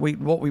more.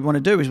 What we want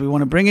to do is we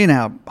want to bring in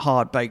our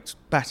hard-baked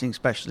batting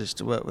specialists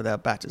to work with our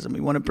batters, and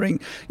we want to bring,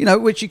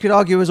 which you could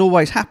argue has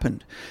always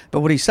happened. But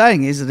what he's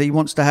saying is that he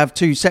wants to have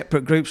two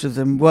separate groups of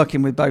them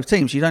working with both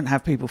teams. You don't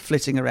have people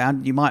flitting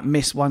around. You might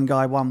miss one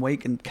guy one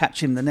week and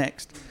catch him the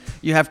next.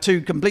 You have two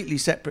completely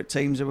separate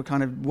teams who are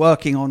kind of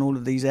working on all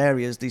of these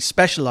areas, these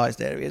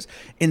specialised areas,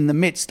 in the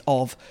midst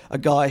of a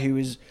guy who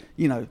is,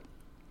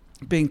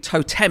 being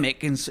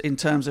totemic in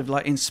terms of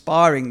like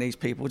inspiring these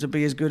people to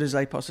be as good as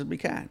they possibly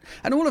can.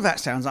 And all of that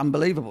sounds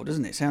unbelievable,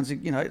 doesn't it? Sounds,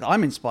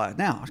 I'm inspired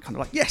now. I'm kind of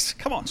like, yes,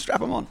 come on, strap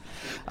them on.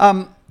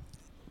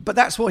 But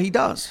that's what he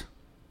does.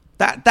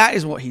 That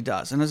is what he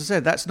does. And as I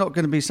said, that's not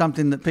going to be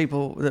something that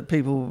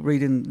people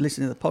reading,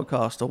 listening to the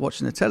podcast or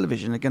watching the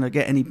television are going to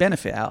get any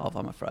benefit out of,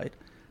 I'm afraid.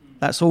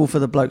 That's all for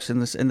the blokes in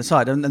the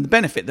side. And the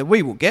benefit that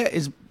we will get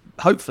is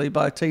hopefully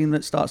by a team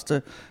that starts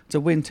to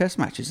win test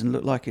matches and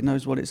look like it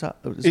knows what it's all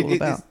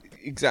about.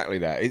 Exactly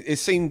that. It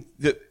seemed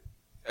that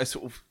a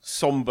sort of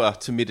sombre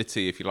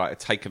timidity, if you like, had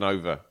taken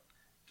over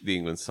the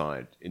England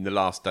side in the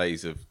last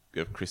days of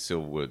Chris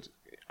Silverwood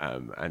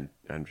and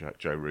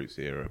Joe Root's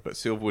era, but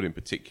Silverwood in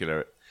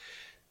particular.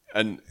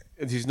 And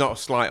this is not a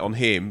slight on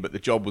him, but the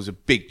job was a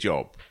big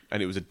job,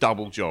 and it was a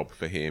double job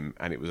for him,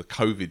 and it was a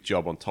COVID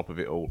job on top of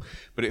it all.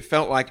 But it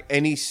felt like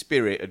any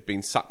spirit had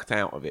been sucked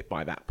out of it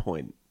by that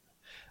point.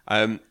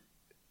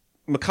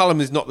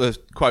 McCullum is not the,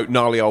 quote,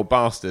 gnarly old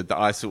bastard that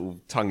I sort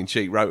of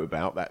tongue-in-cheek wrote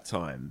about that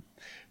time,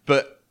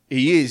 but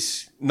he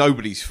is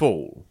nobody's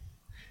fool,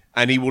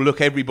 and he will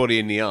look everybody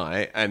in the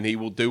eye, and he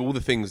will do all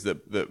the things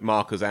that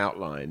Mark has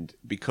outlined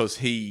because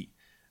he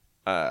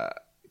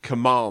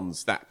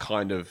commands that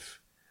kind of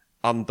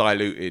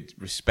undiluted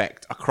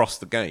respect across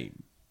the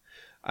game.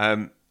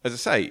 As I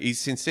say, he's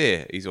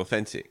sincere, he's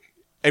authentic.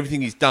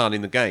 Everything he's done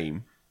in the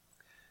game,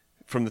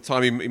 from the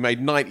time he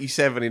made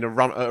 97 in a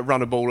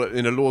runner ball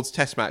in a Lord's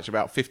Test match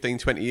about 15,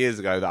 20 years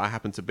ago that I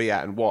happened to be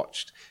at and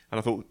watched, and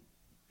I thought,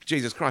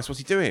 Jesus Christ, what's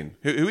he doing?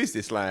 Who is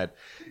this lad?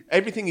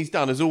 Everything he's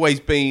done has always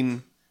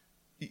been,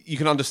 you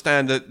can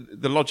understand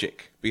the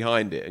logic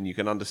behind it, and you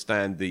can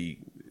understand the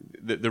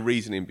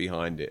reasoning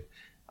behind it.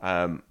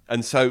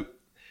 And so,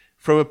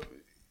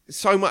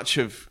 so much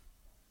of,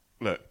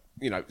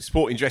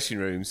 sport in dressing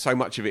rooms, so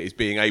much of it is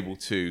being able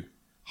to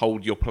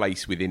hold your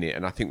place within it.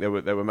 And I think there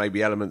were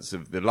maybe elements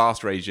of the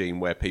last regime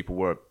where people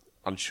were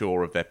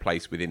unsure of their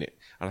place within it.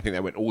 And I think they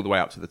went all the way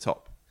up to the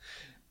top.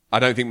 I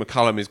don't think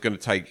McCullum is going to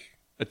take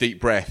a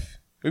deep breath,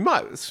 he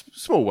might, a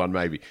small one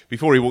maybe,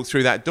 before he walks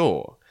through that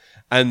door.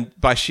 And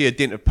by sheer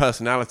dint of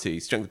personality,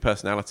 strength of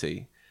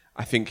personality,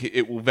 I think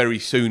it will very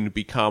soon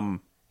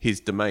become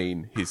his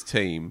domain, his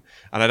team,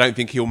 and I don't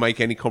think he'll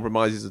make any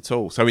compromises at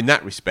all. So in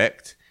that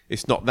respect,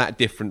 it's not that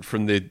different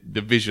from the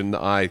vision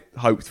that I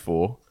hoped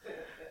for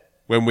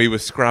when we were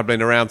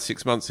scrabbling around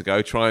 6 months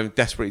ago, trying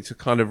desperately to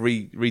kind of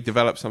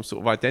redevelop some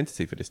sort of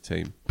identity for this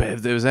team. But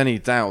if there was any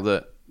doubt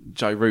that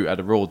Joe Root had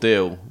a raw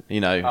deal,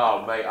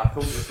 Oh, mate, I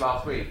thought this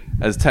last week.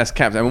 As Test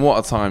captain, I mean,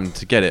 what a time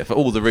to get it, for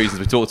all the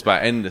reasons we talked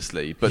about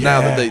endlessly. But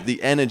now that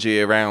the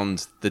energy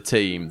around the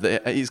team,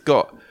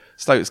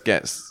 Stokes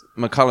gets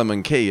McCullum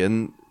and Key,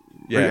 and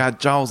Root had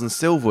Giles and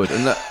Silverwood,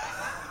 and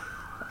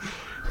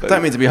I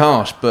don't mean to be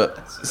harsh, but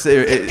it's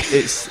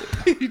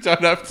You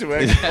don't have to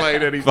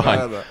explain any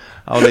further.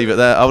 I'll leave it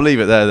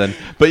there then.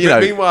 But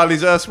meanwhile,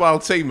 his erstwhile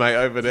teammate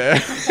over there.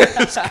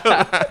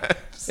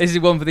 This is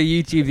one for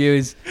the YouTube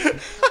viewers.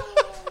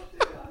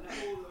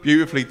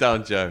 Beautifully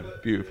done, Joe.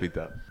 Beautifully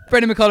done.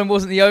 Brendan McCullum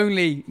wasn't the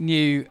only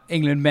new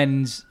England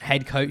men's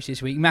head coach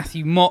this week.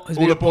 Matthew Mott has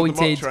been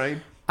appointed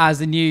as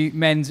the new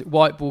men's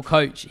white ball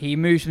coach. He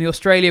moves from the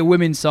Australia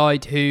women's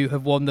side, who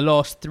have won the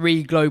last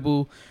 3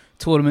 global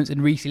tournaments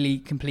and recently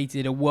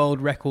completed a world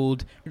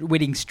record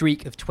winning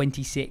streak of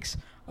 26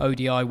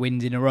 ODI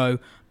wins in a row.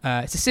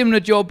 It's a similar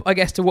job, I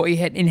guess, to what he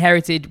had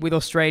inherited with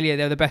Australia.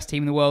 They're the best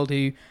team in the world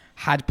who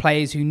had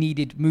players who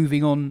needed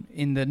moving on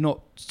in the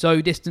not so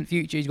distant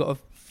future. He's got a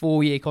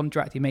 4-year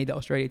contract. He made that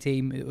Australia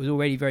team. It was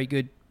already very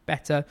good,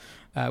 better.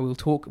 We'll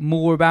talk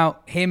more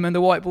about him and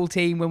the white ball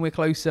team when we're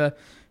closer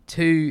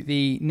to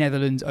the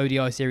Netherlands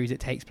ODI series that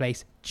takes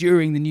place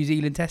during the New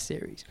Zealand Test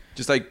series.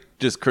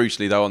 Just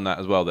crucially though on that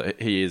as well, that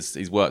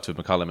he's worked with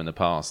McCullum in the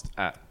past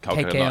at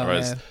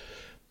KKR,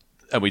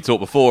 and we talked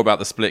before about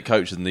the split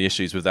coaches and the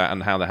issues with that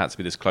and how there had to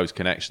be this close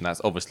connection.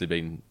 That's obviously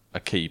been a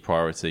key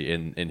priority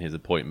in his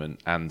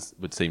appointment and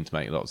would seem to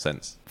make a lot of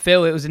sense.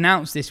 Phil, it was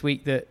announced this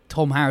week that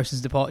Tom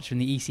Harrison's departure from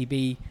the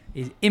ECB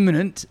is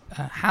imminent.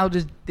 How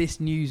does this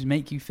news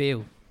make you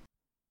feel?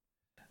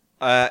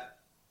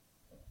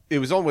 It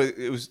was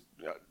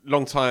a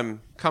long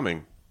time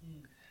coming.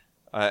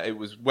 It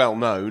was well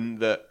known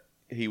that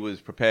he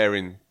was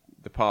preparing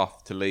the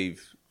path to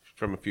leave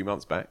from a few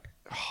months back.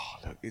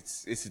 Oh, look,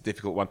 it's a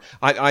difficult one.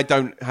 I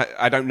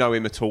don't know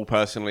him at all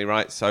personally,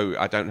 right? So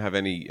I don't have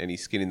any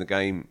skin in the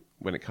game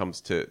when it comes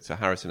to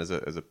Harrison as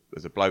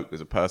a bloke,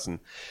 as a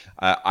person.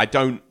 I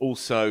don't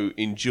also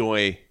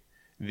enjoy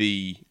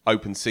the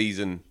open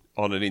season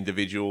on an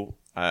individual,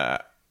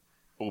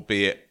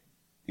 albeit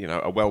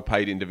a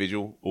well-paid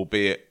individual,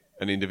 albeit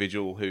an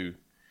individual who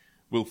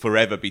will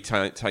forever be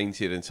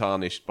tainted and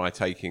tarnished by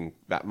taking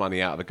that money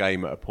out of the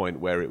game at a point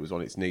where it was on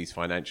its knees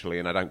financially.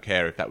 And I don't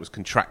care if that was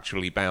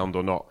contractually bound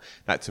or not.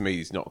 That to me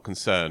is not a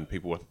concern.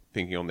 People were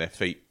thinking on their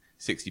feet.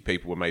 60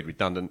 people were made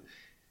redundant.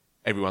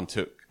 Everyone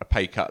took a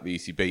pay cut at the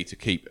ECB to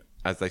keep,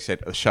 as they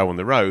said, a show on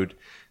the road.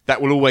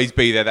 That will always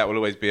be there. That will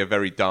always be a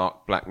very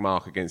dark black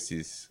mark against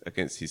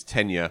his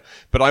tenure.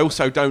 But I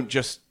also don't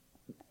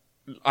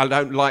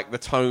like the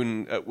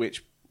tone at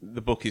which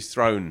the book is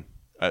thrown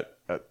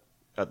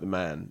at the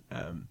man.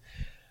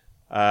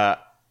 I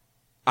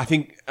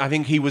think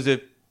he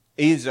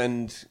is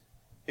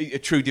a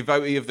true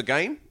devotee of the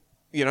game.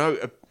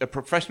 a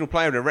professional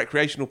player and a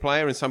recreational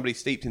player and somebody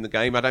steeped in the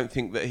game. I don't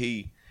think that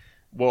he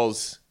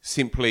was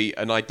simply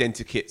an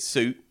identikit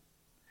suit,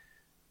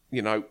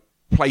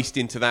 placed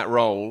into that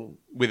role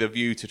with a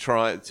view to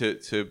try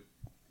to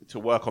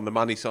work on the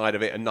money side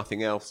of it and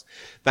nothing else.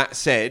 That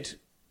said,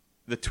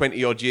 the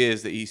 20-odd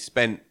years that he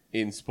spent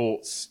in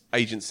sports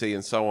agency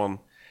and so on,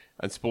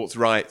 and sports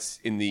rights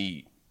in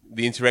the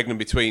interregnum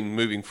between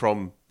moving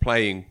from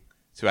playing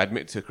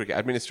to cricket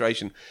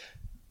administration,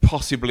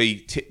 possibly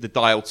tipped the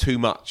dial too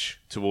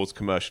much towards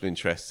commercial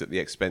interests at the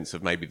expense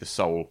of maybe the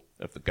soul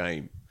of the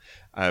game.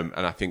 And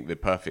I think the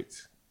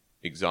perfect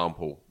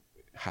example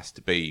has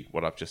to be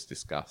what I've just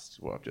discussed,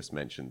 what I've just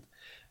mentioned,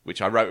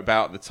 which I wrote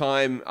about at the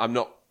time. I'm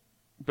not,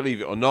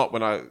 believe it or not,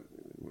 when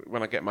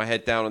I get my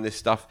head down on this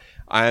stuff,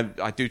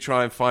 I do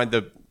try and find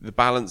the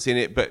balance in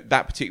it. But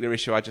that particular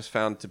issue I just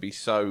found to be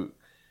so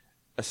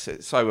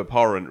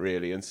abhorrent,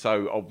 really, and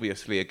so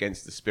obviously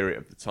against the spirit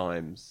of the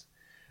times.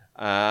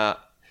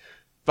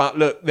 But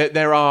look,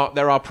 there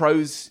are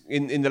pros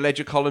in the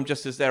Ledger column,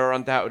 just as there are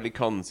undoubtedly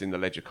cons in the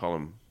Ledger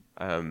column.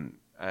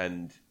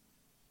 And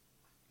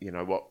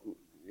what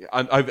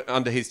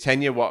under his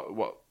tenure,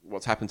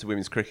 what's happened to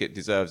women's cricket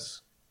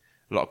deserves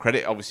a lot of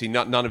credit. Obviously,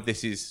 none of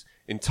this is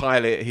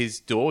entirely at his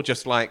door,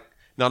 just like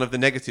none of the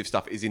negative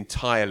stuff is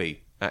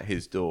entirely at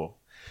his door.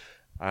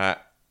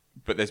 But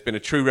there's been a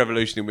true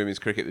revolution in women's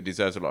cricket that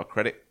deserves a lot of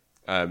credit.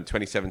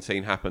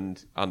 2017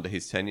 happened under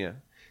his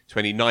tenure.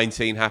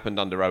 2019 happened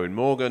under Owen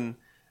Morgan.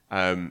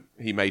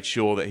 He made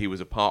sure that he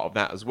was a part of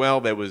that as well.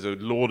 There was a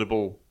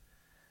laudable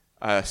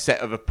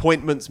set of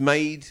appointments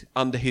made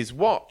under his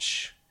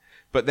watch.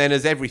 But then,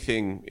 as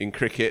everything in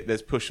cricket,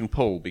 there's push and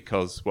pull,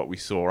 because what we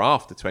saw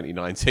after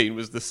 2019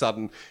 was the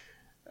sudden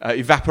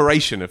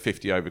evaporation of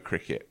 50-over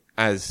cricket,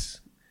 as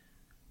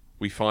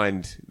we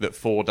find that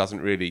 4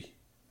 doesn't really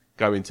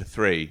go into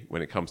 3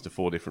 when it comes to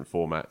 4 different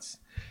formats.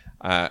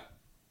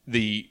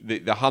 The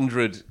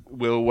 100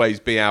 will always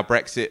be our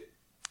Brexit,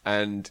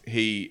 and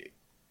he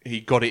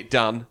got it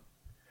done.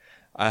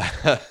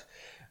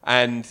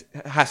 And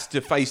has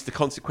to face the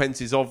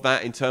consequences of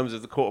that in terms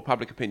of the court of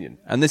public opinion.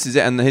 And this is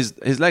it. And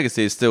his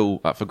legacy is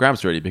still up for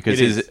grabs, really, because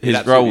his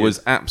role was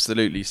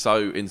absolutely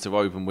so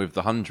interwoven with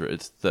the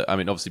 100 that, I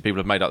mean, obviously people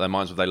have made up their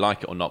minds whether they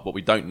like it or not. What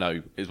we don't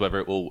know is whether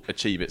it will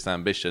achieve its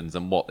ambitions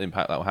and what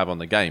impact that will have on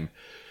the game.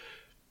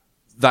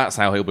 That's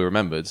how he'll be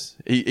remembered.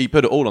 He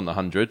put it all on the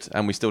 100,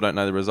 and we still don't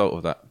know the result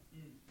of that.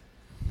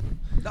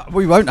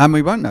 We won't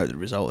know the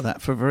result of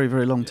that for a very,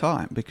 very long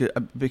time,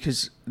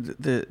 because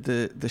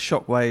the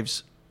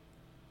shockwaves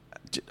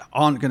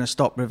aren't going to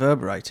stop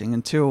reverberating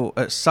until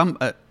at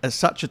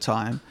such a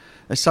time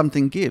as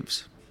something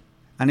gives,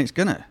 and it's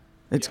going to.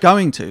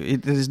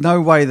 There's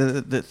no way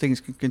that things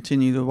can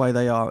continue the way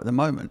they are at the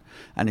moment.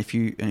 And if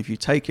you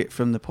take it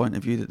from the point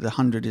of view that the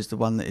 100 is the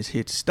one that is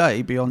here to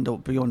stay beyond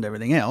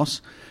everything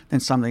else, then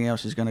something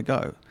else is going to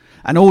go,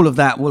 and all of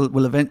that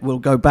will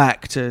go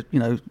back to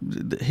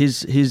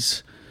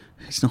his.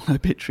 It's not an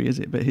obituary, is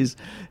it? But his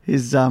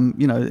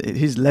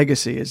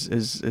legacy as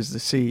the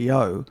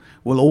CEO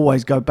will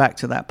always go back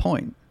to that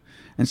point.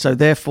 And so,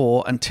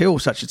 therefore, until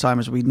such a time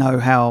as we know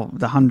how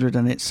the 100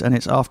 and its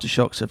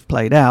aftershocks have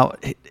played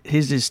out,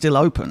 his is still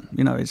open.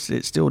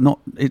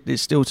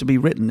 It's still to be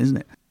written, isn't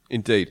it?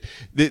 Indeed,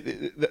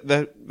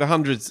 the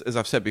 100s, as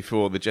I've said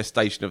before, the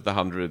gestation of the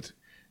 100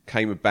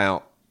 came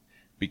about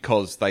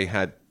because they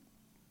had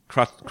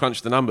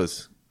crunched the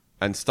numbers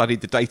and studied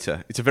the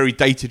data. It's a very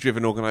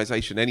data-driven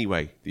organisation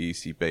anyway, the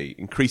ECB,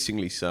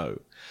 increasingly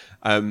so.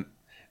 And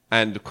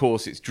of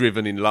course, it's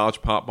driven in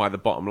large part by the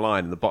bottom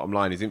line, and the bottom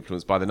line is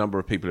influenced by the number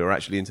of people who are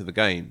actually into the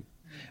game.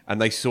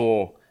 And they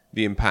saw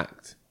the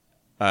impact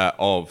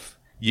of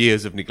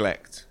years of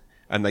neglect,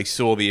 and they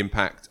saw the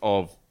impact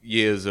of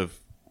years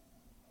of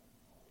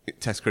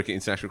Test cricket,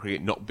 international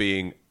cricket not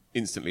being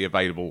instantly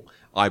available.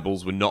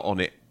 Eyeballs were not on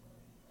it.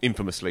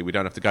 Infamously, we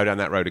don't have to go down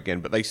that road again,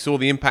 but they saw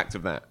the impact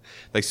of that.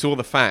 They saw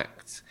the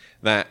fact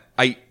that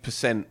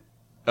 8%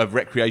 of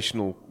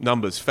recreational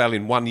numbers fell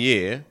in 1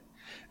 year,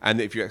 and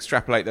if you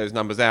extrapolate those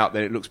numbers out,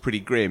 then it looks pretty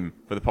grim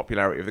for the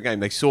popularity of the game.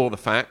 They saw the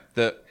fact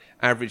that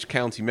average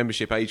county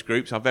membership age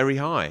groups are very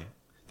high.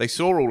 They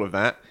saw all of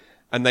that,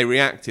 and they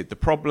reacted. The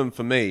problem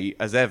for me,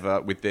 as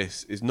ever, with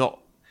this is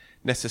not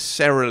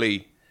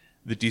necessarily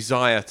the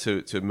desire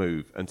to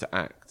move and to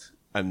act,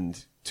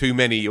 and too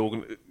many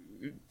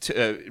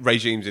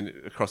regimes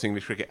across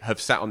English cricket have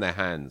sat on their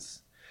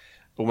hands,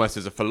 almost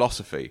as a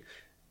philosophy.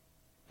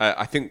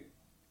 I think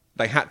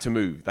they had to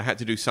move. They had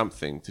to do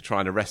something to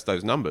try and arrest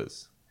those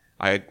numbers.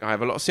 I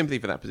have a lot of sympathy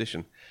for that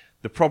position.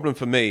 The problem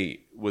for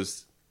me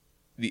was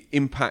the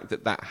impact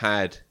that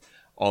had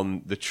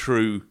on the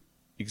true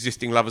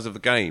existing lovers of the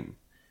game.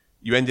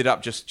 You ended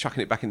up just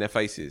chucking it back in their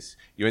faces.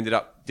 You ended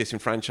up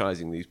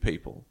disenfranchising these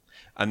people.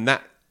 And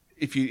that,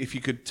 if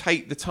you could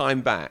take the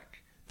time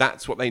back,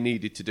 that's what they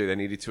needed to do. They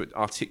needed to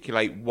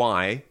articulate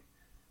why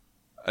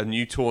a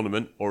new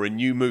tournament or a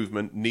new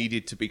movement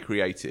needed to be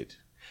created.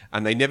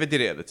 And they never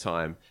did it at the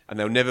time, and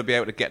they'll never be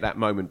able to get that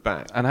moment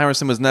back. And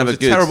Harrison was never it was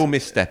good. a terrible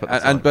misstep at the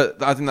time.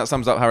 But I think that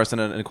sums up Harrison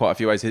in quite a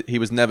few ways. He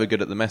was never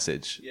good at the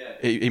message. Yeah.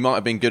 He might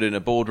have been good in a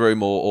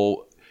boardroom,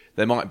 or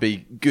there might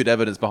be good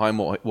evidence behind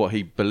what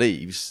he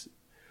believes,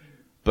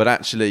 but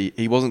actually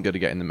he wasn't good at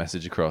getting the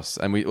message across.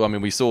 And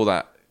we saw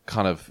that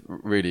kind of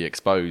really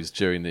exposed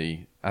during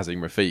the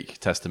Azim Rafiq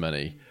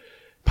testimony,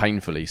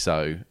 painfully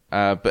so.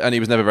 And he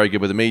was never very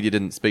good with the media.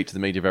 Didn't speak to the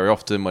media very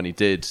often. When he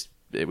did,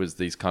 it was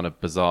these kind of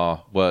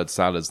bizarre word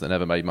salads that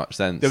never made much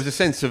sense. There was a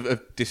sense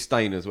of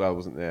disdain as well,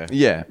 wasn't there?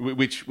 Yeah.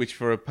 Which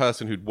for a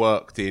person who'd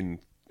worked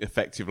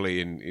effectively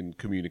in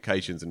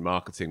communications and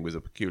marketing was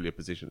a peculiar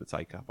position to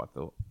take up, I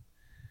thought.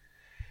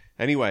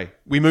 Anyway,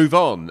 we move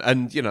on,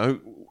 and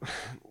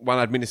one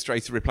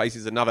administrator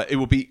replaces another. It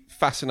will be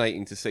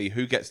fascinating to see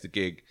who gets the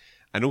gig,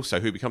 and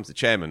also who becomes the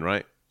chairman.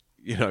 Right?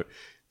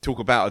 Talk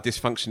about a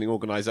dysfunctioning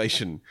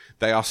organisation.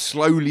 They are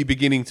slowly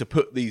beginning to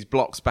put these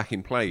blocks back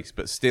in place,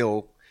 but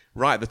still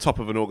right at the top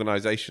of an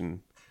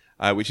organisation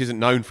which isn't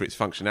known for its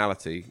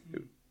functionality.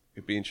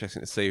 It'd be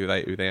interesting to see who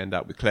they end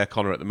up with. Claire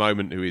Connor at the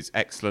moment, who is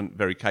excellent,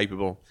 very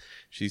capable.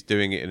 She's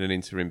doing it in an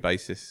interim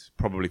basis,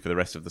 probably for the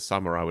rest of the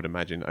summer, I would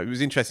imagine. It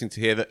was interesting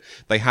to hear that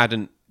they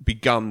hadn't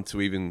begun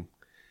to even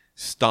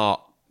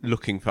start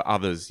looking for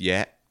others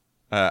yet,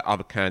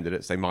 other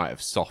candidates. They might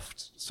have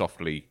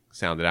softly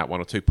sounded out one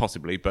or two,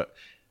 possibly, but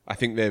I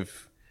think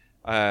they've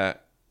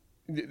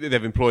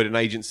employed an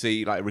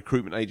agency, like a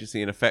recruitment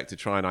agency in effect, to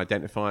try and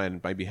identify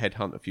and maybe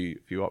headhunt a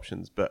few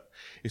options. But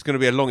it's going to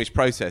be a longish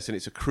process, and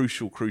it's a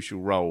crucial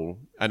role,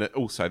 and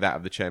also that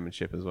of the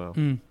chairmanship as well.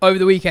 Over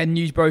the weekend,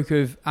 news broke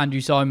of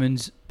Andrew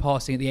Symonds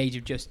passing at the age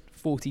of just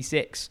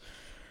 46.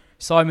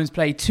 Symonds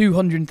played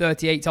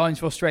 238 times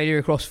for Australia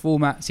across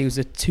formats. He was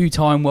a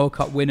 2-time World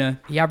Cup winner.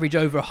 He averaged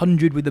over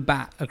 100 with the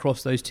bat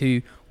across those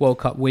 2 World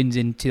Cup wins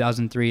in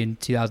 2003 and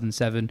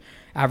 2007.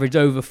 Averaged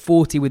over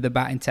 40 with the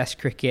bat in Test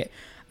cricket.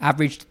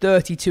 Averaged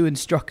 32 and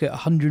struck at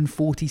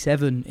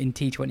 147 in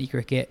T20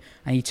 cricket,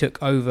 and he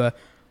took over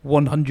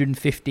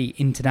 150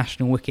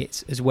 international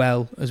wickets as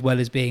well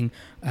as being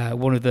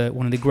one of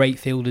the great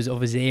fielders of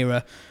his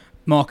era.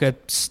 Mark, a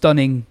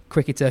stunning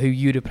cricketer who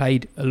you'd have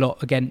played a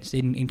lot against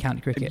in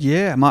county cricket.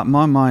 Yeah, my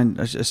mind,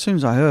 as soon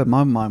as I heard,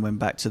 my mind went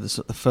back to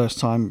the first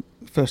time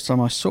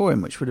I saw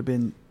him, which would have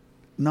been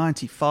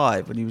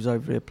 95 when he was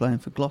over here playing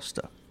for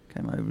Gloucester.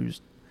 Came over, he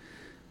was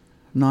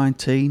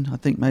 19, I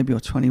think, maybe, or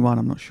 21,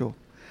 I'm not sure.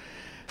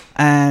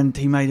 And I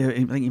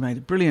think he made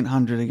a brilliant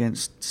 100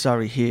 against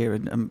Surrey here,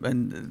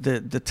 and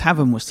the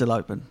tavern was still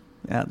open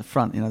out the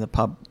front, the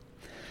pub.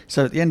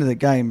 So at the end of the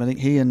game, I think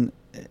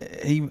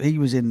he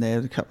was in there.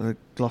 A couple of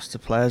Gloucester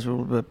players were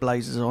all the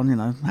blazers on,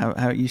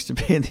 how it used to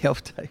be in the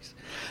old days.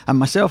 And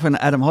myself and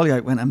Adam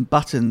Hollyoake went and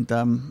buttoned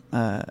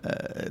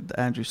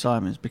Andrew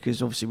Symonds,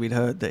 because obviously we'd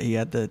heard that he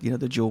had the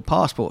dual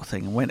passport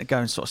thing, and went to go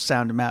and sort of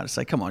sound him out to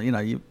say, come on,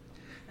 you.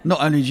 Not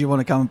only do you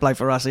want to come and play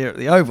for us here at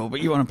the Oval,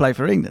 but you want to play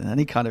for England. And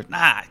he kind of,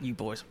 you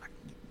boys,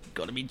 you've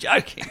got to be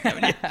joking.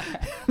 You're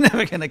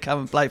never going to come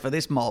and play for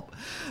this mob.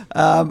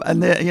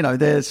 And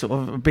they sort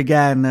of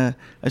began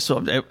a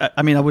sort of,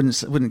 I mean, I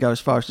wouldn't go as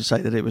far as to say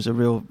that it was a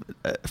real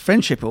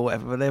friendship or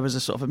whatever, but there was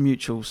a sort of a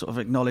mutual sort of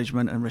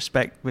acknowledgement and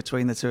respect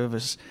between the two of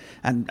us,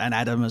 and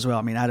Adam as well.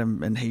 I mean,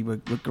 Adam and he were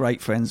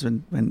great friends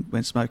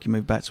when Smokey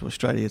moved back to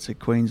Australia, to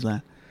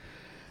Queensland.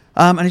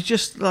 And he's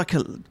just like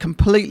a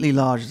completely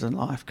larger than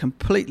life,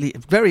 completely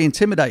very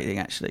intimidating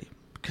actually,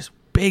 because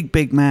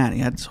big man. He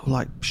had sort of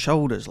like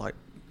shoulders like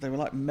they were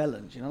like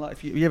melons, like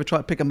if you ever try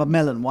to pick up a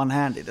melon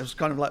one-handed, it was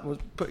kind of like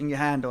putting your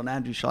hand on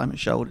Andrew Symonds'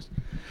 shoulders.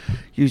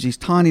 Use these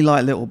tiny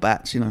light little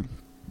bats, £2.5,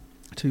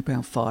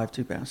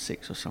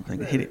 £2.6 or something.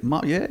 Really? Hit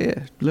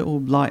it, little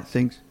light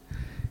things.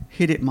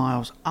 Hit it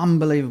miles.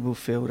 Unbelievable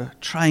fielder,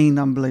 trained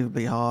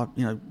unbelievably hard.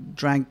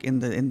 Drank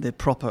in the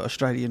proper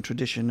Australian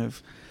tradition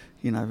of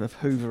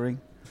hoovering,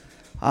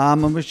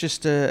 and was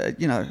just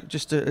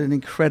an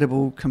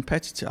incredible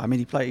competitor. I mean,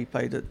 he played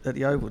at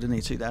the Oval, didn't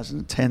he?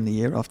 2010, the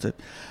year after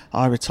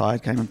I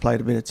retired, came and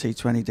played a bit of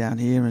T20 down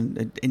here,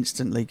 and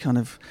instantly kind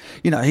of,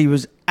 he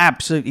was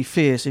absolutely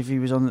fierce if he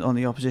was on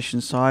the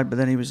opposition side, but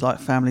then he was like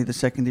family the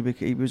second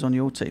he was on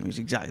your team. He was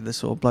exactly the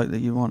sort of bloke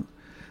that you want.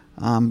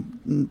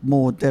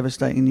 More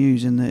devastating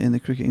news in the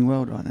cricketing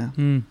world right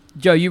now.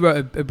 Joe, you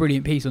wrote a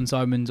brilliant piece on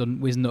Symonds on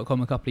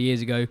Wisden.com a couple of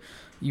years ago.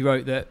 You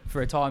wrote that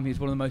for a time he was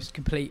one of the most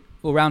complete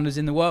all-rounders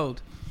in the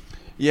world.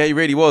 Yeah, he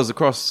really was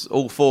across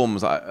all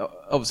forms.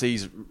 Obviously,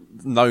 he's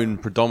known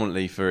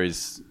predominantly for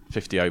his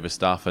 50-over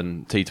stuff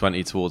and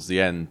T20 towards the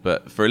end,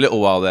 but for a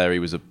little while there, he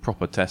was a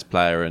proper Test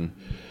player, and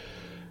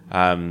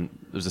there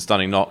was a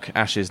stunning knock,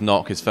 Ashes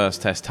knock, his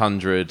first Test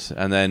 100,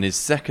 and then his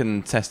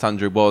second Test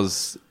 100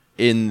 was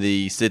in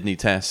the Sydney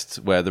Test,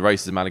 where the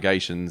racism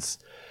allegations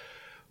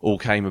all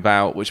came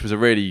about, which was a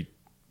really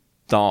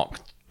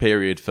dark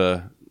period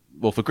for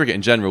cricket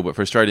in general, but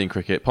for Australian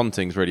cricket.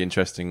 Ponting's really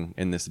interesting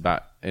in his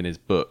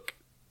book,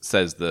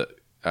 says that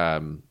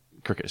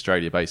Cricket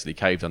Australia basically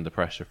caved under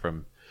pressure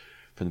from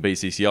from the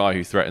BCCI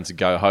who threatened to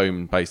go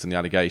home based on the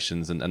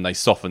allegations, and they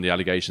softened the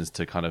allegations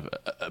to kind of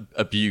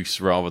abuse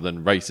rather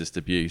than racist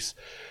abuse.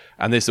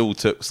 And this all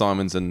took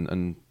Symonds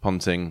and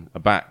Ponting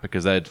aback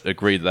because they'd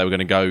agreed that they were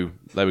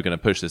going to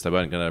push this, they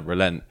weren't going to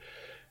relent.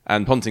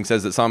 And Ponting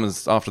says that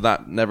Symonds, after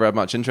that, never had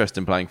much interest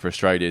in playing for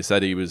Australia. He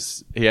said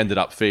he ended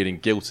up feeling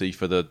guilty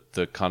for the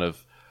kind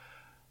of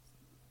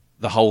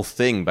the whole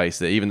thing,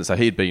 basically. Even so,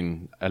 he'd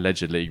been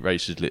allegedly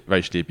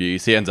racially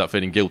abused. He ends up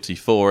feeling guilty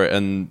for it.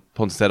 And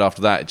Ponting said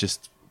after that,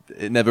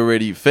 it never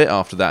really fit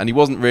after that. And he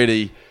wasn't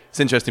really. It's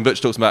interesting. Butch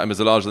talks about him as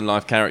a larger than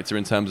life character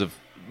in terms of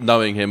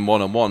knowing him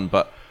one on one,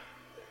 but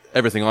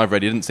everything I've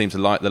read, he didn't seem to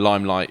like the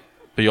limelight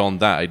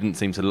beyond that. He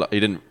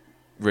didn't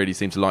really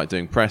seem to like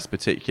doing press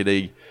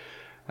particularly.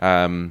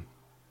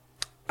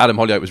 Adam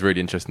Hollioake was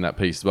really interested in that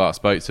piece as well. I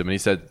spoke to him and he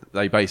said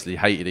they basically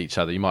hated each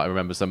other. You might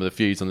remember some of the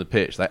feuds on the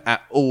pitch. They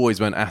always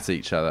went at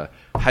each other,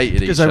 hated each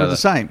other. Because they were the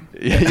same.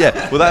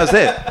 Yeah, well, that was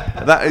it.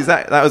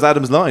 That was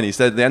Adam's line. He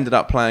said they ended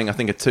up playing, I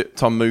think, a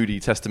Tom Moody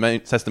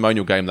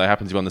testimonial game. They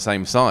happened to be on the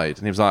same side.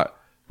 And he was like,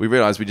 we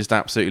realised we just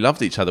absolutely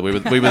loved each other. We were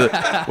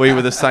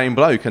the same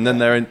bloke. And then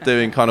they're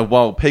doing kind of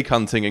wild pig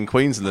hunting in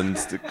Queensland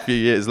a few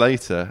years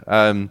later.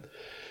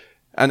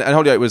 And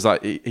Hollioake was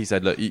like, he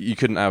said, look, you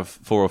couldn't have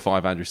 4 or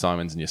 5 Andrew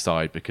Symonds in your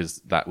side because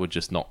that would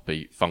just not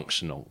be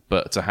functional.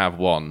 But to have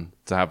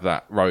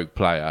that rogue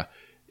player,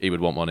 he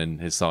would want one in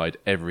his side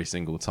every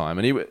single time.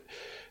 And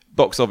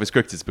box office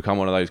cricket has become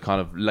one of those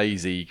kind of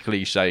lazy,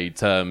 cliched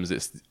terms.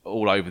 It's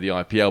all over the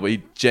IPL, but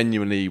he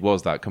genuinely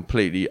was that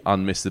completely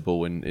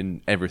unmissable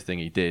in everything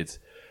he did.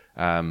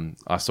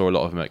 I saw a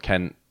lot of him at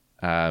Kent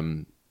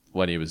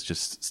when he was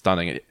just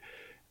stunning.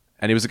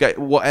 And he was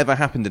whatever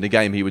happened in a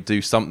game, he would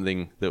do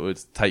something that would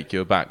take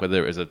you aback,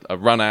 whether it was a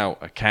run out,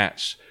 a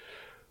catch,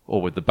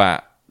 or with the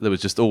bat. There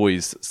was just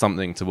always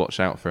something to watch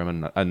out for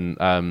him.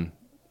 And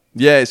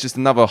it's just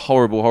another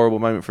horrible, horrible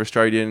moment for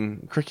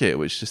Australian cricket,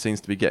 which just seems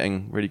to be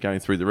really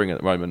going through the ring at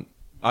the moment.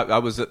 I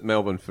was at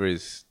Melbourne for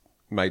his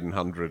maiden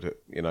 100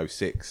 at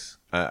 06.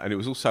 And it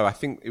was also, I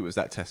think it was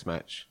that test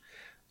match.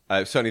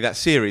 Certainly that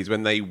series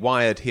when they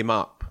wired him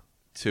up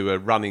to a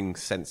running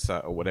sensor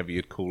or whatever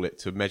you'd call it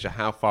to measure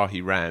how far he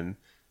ran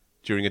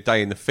during a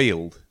day in the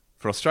field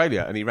for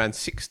Australia. And he ran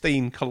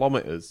 16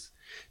 kilometres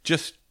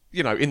just,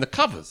 in the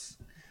covers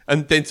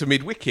and then to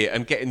mid-wicket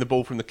and getting the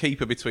ball from the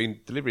keeper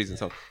between deliveries and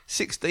so on.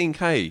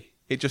 16K,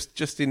 it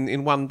just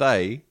in one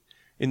day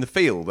in the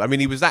field. I mean,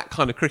 he was that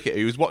kind of cricketer.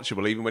 He was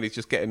watchable even when he's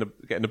just getting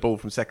the ball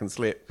from second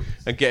slip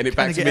and getting it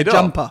back to mid-off.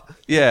 Jumper.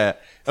 Yeah.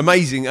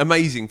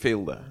 Amazing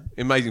fielder.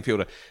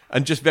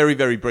 And just very,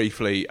 very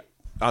briefly,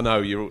 I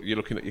know you're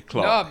looking at your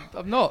clock. No,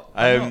 I'm not.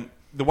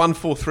 The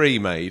 143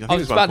 made. I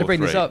was about to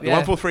bring this up. The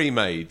 143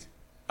 made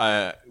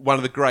one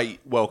of the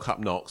great World Cup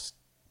knocks.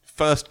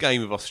 First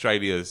game of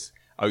Australia's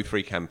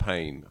 03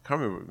 campaign. I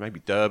can't remember. Maybe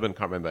Durban.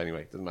 Can't remember.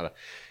 Anyway, doesn't matter.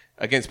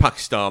 Against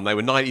Pakistan, they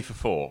were 90 for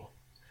 4,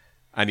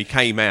 and he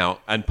came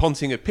out. And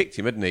Ponting had picked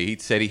him, hadn't he?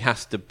 He'd said he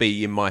has to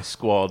be in my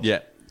squad.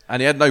 Yeah.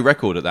 And he had no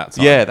record at that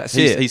time. Yeah, that's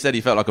it. He said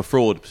he felt like a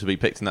fraud to be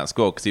picked in that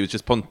squad because he was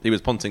just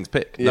Ponting's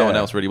pick. No one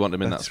else really wanted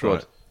him in that squad.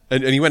 Right.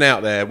 And he went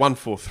out there,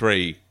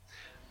 143.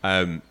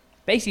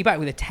 Basically back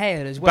with a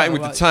tail as well. Back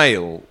with the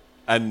tail.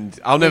 And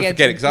I'll never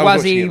forget it because I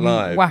was watching it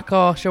live.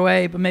 Waqar,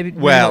 Shoaib, but maybe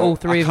not all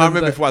three of them. I can't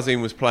remember if Wasim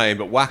was playing,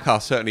 but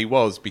Waqar certainly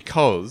was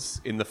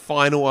because in the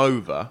final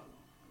over,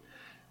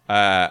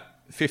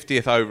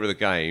 50th over of the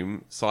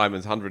game,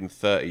 Symonds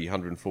 130,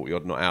 140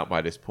 odd not out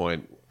by this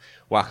point.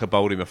 Waqar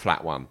bowled him a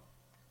flat one.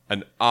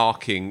 An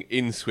arcing,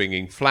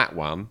 in-swinging flat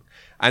one.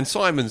 And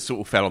Symonds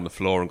sort of fell on the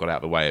floor and got out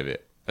of the way of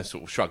it. And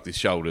sort of shrugged his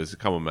shoulders.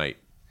 Come on, mate.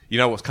 You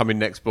know what's coming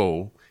next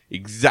ball?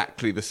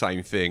 Exactly the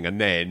same thing. And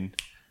then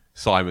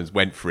Symonds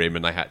went for him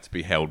and they had to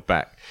be held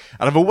back.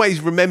 And I've always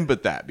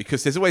remembered that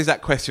because there's always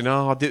that question,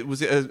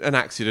 was it an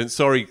accident?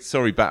 Sorry,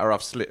 batter,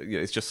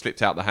 it's just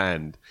slipped out the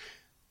hand.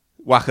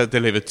 Waqar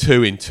delivered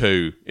 2 in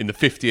 2 in the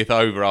 50th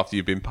over after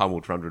you've been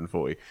pummeled for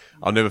 140.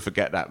 I'll never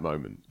forget that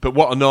moment. But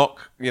what a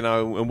knock,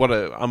 and what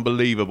an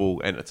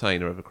unbelievable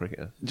entertainer of a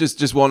cricketer.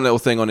 Just one little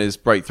thing on his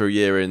breakthrough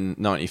year in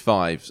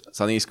 95.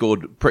 So I think he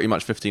scored pretty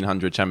much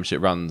 1,500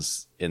 championship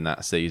runs in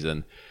that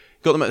season.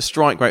 Got them at a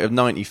strike rate of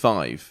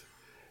 95,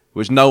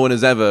 which no one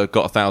has ever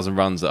got 1,000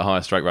 runs at a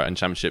higher strike rate in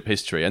championship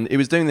history. And he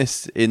was doing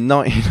this in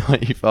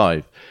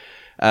 1995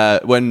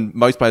 when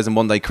most players in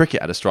one-day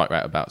cricket had a strike rate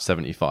of about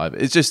 75.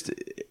 It's just...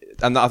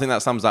 And I think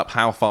that sums up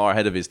how far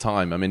ahead of his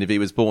time. I mean, if he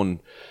was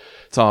born,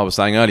 Taha was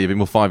saying earlier, if he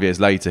was 5 years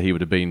later, he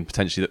would have been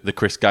potentially the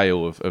Chris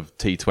Gale of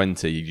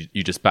T20.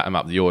 You just bat him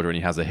up the order and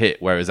he has a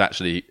hit. Whereas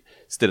actually,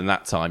 still in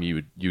that time,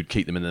 you'd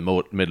keep them in the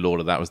middle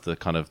order. That was the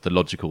kind of the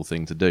logical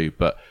thing to do.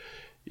 But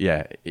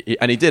yeah,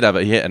 and he hit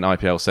an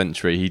IPL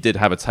century. He did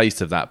have a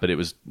taste of that, but it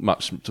was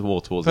much more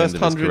towards the end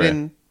of his career. First 100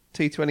 in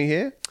T20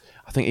 here?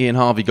 I think Ian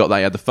Harvey got that.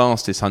 He had the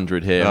fastest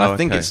 100 here. And I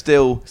think it's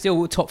still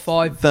top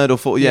 5, third or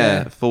fourth.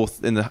 Yeah,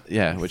 fourth in the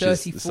which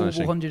 34 is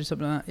 400 or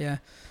something like that.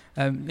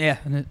 Yeah,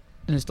 and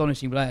an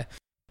astonishing player.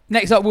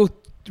 Next up, we'll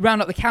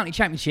round up the county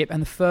championship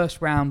and the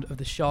first round of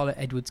the Charlotte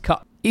Edwards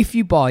Cup. If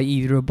you buy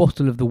either a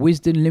bottle of the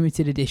Wisdom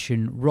limited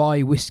edition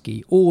rye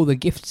whiskey or the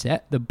gift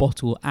set, the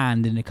bottle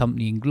and an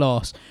accompanying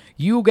glass,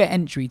 you will get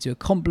entry to a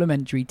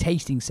complimentary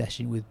tasting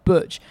session with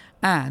Butch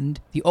and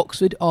the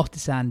Oxford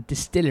Artisan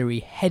Distillery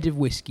head of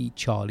whiskey,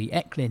 Charlie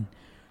Ecklin.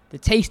 The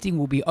tasting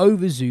will be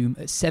over Zoom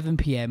at 7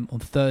 p.m. on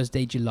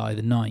Thursday, July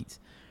the 9th.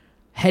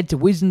 Head to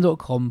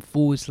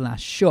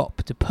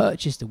wisdom.com/shop to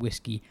purchase the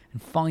whiskey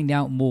and find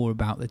out more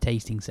about the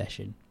tasting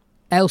session.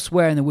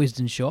 Elsewhere in the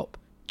Wisdom shop,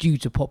 due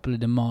to popular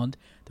demand,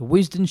 the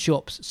Wisdom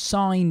shop's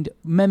signed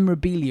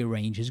memorabilia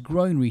range has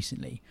grown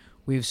recently.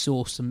 We have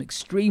sourced some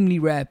extremely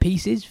rare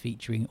pieces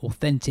featuring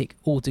authentic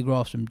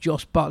autographs from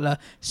Josh Butler,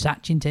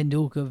 Sachin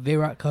Tendulkar,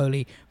 Virat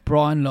Kohli,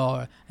 Brian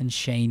Lara and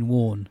Shane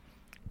Warne.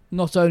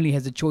 Not only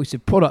has the choice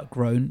of product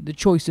grown, the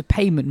choice of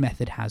payment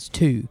method has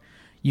too.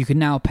 You can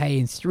now pay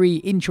in 3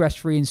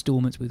 interest-free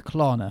instalments with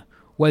Klarna.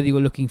 Whether you're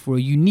looking for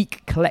a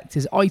unique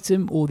collector's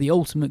item or the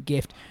ultimate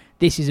gift,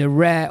 this is a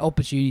rare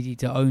opportunity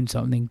to own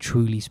something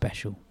truly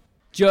special.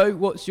 Joe,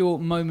 what's your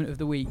moment of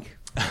the week?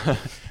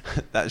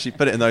 Actually,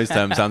 put it in those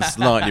terms sounds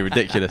slightly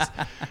ridiculous.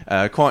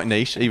 Quite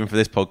niche, even for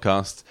this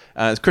podcast.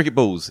 It's cricket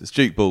balls. It's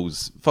Duke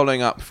balls.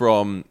 Following up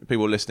from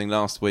people listening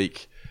last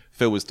week,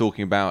 Phil was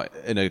talking about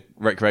in a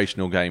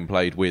recreational game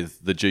played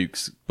with the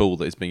Duke's ball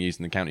that is being used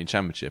in the county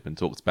championship, and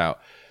talked about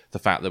the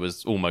fact there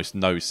was almost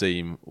no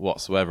seam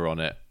whatsoever on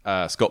it.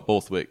 Scott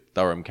Borthwick,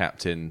 Durham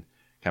captain,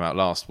 came out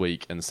last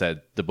week and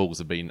said the balls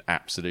have been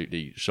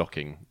absolutely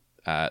shocking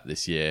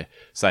this year,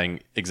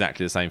 saying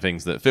exactly the same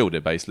things that Phil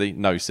did, basically.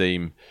 No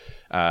seam,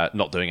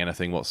 not doing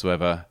anything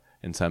whatsoever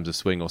in terms of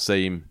swing or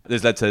seam.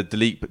 This led to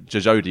Dileep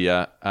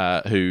Jajodia,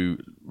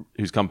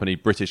 whose company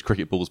British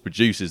Cricket Balls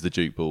produces the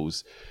Duke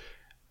balls.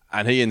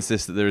 And he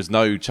insists that there is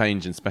no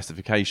change in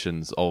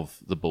specifications of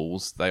the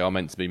balls. They are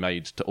meant to be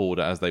made to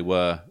order as they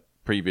were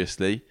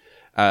previously.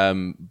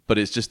 But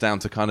it's just down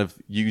to kind of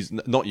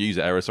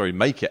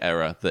make it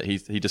error, that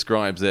he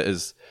describes it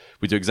as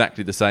we do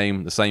exactly the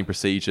same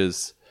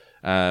procedures.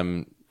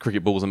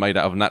 Cricket balls are made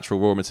out of natural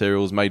raw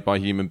materials made by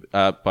human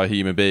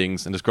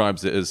beings, and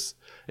describes it as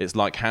it's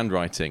like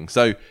handwriting.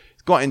 So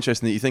it's quite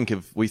interesting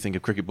that we think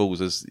of cricket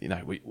balls as,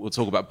 we'll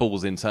talk about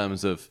balls in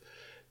terms of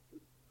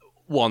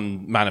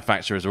one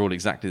manufacturers are all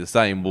exactly the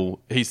same.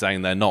 Well, he's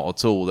saying they're not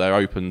at all. They're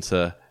open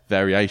to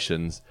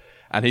variations.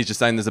 And he's just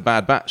saying there's a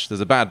bad batch.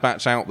 There's a bad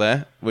batch out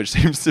there, which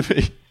seems to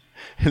be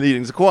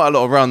leading to quite a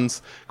lot of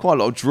runs, quite a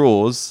lot of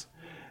draws.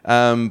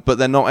 But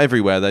they're not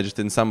everywhere. They're just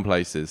in some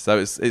places. So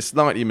it's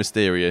slightly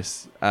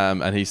mysterious.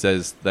 And he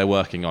says they're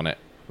working on it,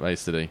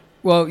 basically.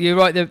 Well, you're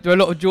right. There are a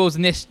lot of draws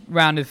in this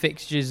round of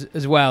fixtures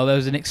as well. There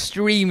was an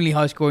extremely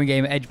high-scoring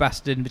game at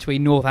Edgbaston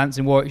between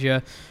Northampton and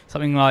Warwickshire.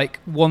 Something like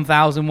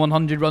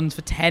 1,100 runs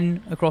for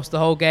 10 across the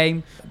whole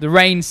game. The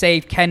rain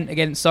saved Kent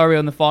against Surrey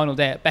on the final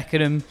day at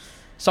Beckenham.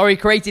 Surrey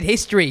created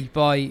history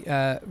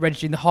by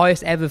registering the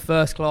highest ever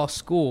first-class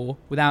score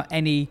without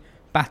any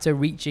batter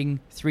reaching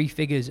 3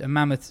 figures. A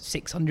mammoth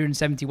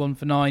 671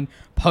 for 9.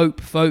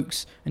 Pope,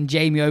 Folkes and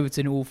Jamie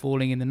Overton all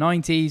falling in the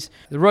 90s.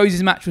 The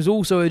Roses match was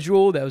also a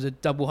draw. There was a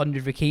double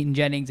 100 for Keaton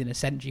Jennings and a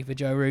century for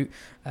Joe Root.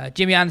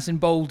 Jimmy Anderson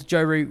bowled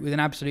Joe Root with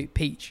an absolute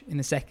peach in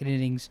the second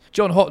innings.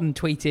 John Houghton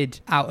tweeted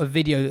out a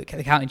video that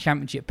the County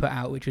Championship put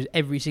out, which was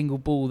every single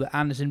ball that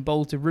Anderson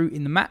bowled to Root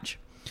in the match.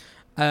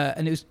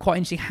 And it was quite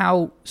interesting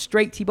how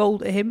straight he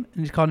bowled at him.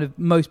 And it's kind of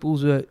most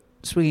balls were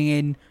swinging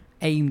in,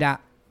 aimed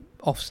at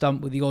off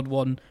stump, with the odd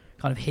one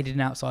kind of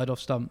hidden outside off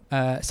stump.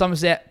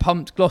 Somerset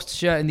pumped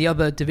Gloucestershire in the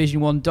other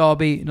Division 1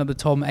 derby. Another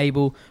Tom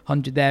Abel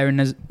 100 there.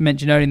 And as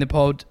mentioned earlier in the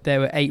pod,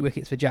 there were 8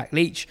 wickets for Jack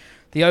Leach.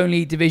 The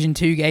only Division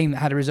 2 game that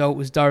had a result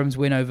was Durham's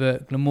win over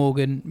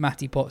Glamorgan.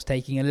 Matty Potts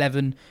taking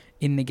 11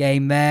 in the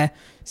game there.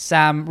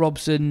 Sam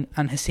Robson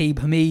and Haseeb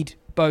Hamid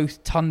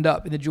both turned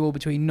up in the draw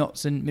between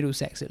Notts and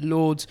Middlesex at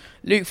Lords.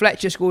 Luke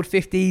Fletcher scored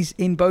 50s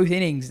in both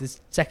innings. The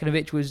second of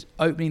which was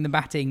opening the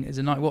batting as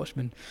a night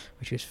watchman,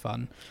 which was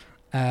fun.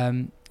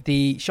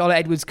 The Charlotte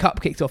Edwards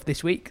Cup kicked off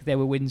this week. There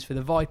were wins for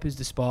the Vipers,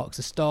 the Sparks,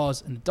 the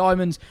Stars and the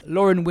Diamonds.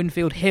 Lauren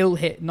Winfield Hill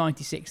hit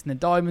 96 in the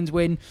Diamonds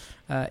win.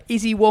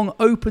 Izzy Wong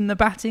opened the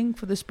batting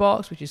for the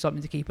Sparks, which is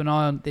something to keep an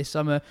eye on this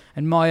summer.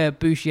 And Maya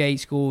Bouchier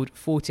scored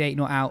 48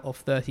 not out off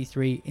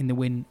 33 in the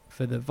win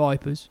for the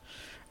Vipers.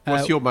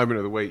 What's your moment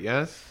of the week,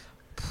 Yaz?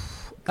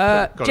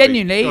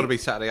 Genuinely, got to be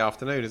Saturday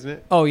afternoon, isn't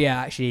it? Oh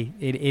yeah, actually,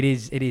 it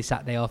is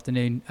Saturday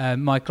afternoon.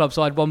 My club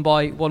side won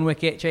by 1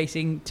 wicket,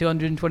 chasing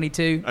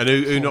 222. And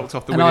who knocked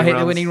off the and winning runs? I hit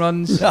the winning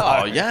runs.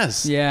 Oh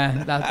yes,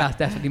 yeah, that's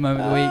definitely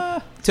moment of the week.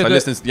 So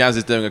listeners, Yaz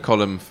is doing a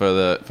column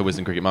for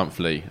Wisdom Cricket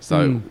Monthly,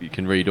 so you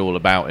can read all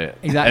about it.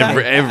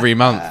 Exactly. every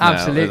month.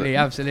 Absolutely.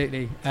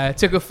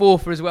 Took a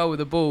 4-for as well with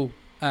the ball,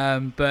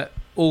 but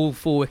all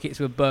 4 wickets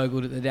were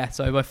burgled at the death.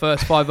 So my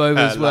first 5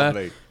 overs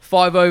were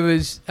 5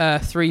 overs,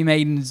 3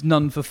 maidens,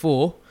 none for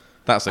 4.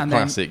 That's a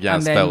classic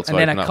Yaz spell to open up.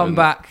 And then a up,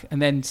 comeback,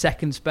 and then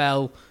second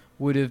spell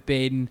would have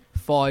been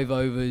 5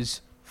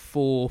 overs,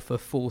 4 for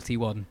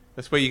 41.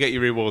 That's where you get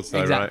your rewards,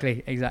 though, exactly,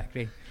 right?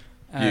 Exactly.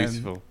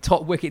 Beautiful.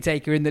 Top wicket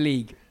taker in the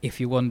league, if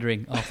you're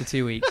wondering, after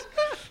 2 weeks.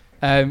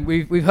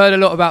 We've heard a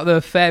lot about the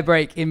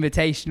Fairbreak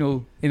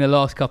Invitational in the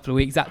last couple of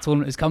weeks. That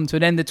tournament has come to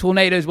an end. The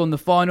Tornadoes won the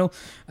final.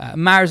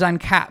 Marizanne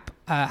Kapp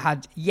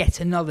had yet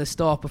another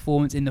star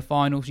performance in the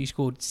final. She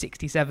scored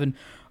 67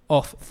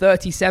 off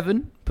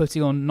 37,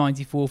 putting on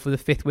 94 for the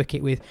fifth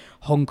wicket with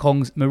Hong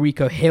Kong's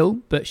Mariko Hill.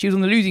 But she was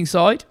on the losing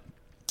side.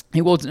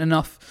 It wasn't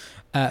enough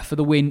for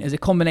the win, as a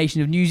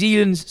combination of New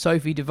Zealand's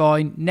Sophie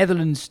Devine,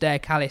 Netherlands' Stair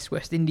Callis,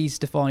 West Indies'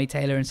 Stefani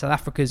Taylor and South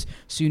Africa's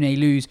Sune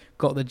Luz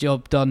got the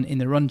job done in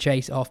the run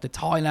chase, after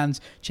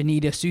Thailand's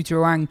Chanida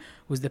Sutirang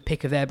was the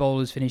pick of their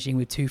bowlers, finishing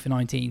with 2 for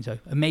 19. So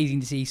amazing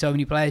to see so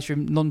many players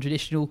from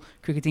non-traditional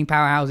cricketing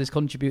powerhouses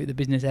contribute at the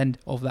business end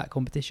of that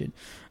competition.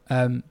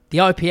 The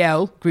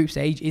IPL group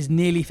stage is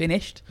nearly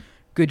finished.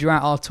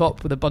 Gujarat are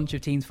top, with a bunch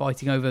of teams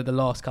fighting over the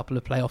last couple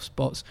of playoff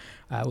spots.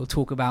 We'll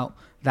talk about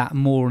that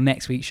more on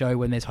next week's show,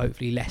 when there's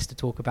hopefully less to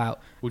talk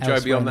about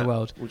elsewhere in the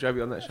world. Will Joe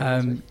be on that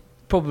show?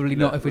 Probably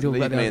not if we talk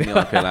about the Leave me IPL. in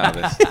the IPL out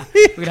of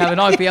this. We'd have an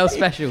IPL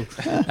special.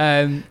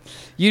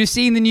 You've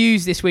seen the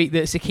news this week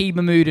that Saqib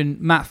Mahmood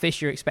and Matt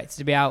Fisher are expected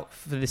to be out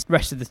for the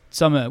rest of the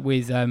summer,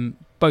 with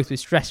both with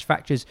stress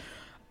fractures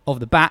of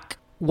the back.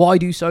 Why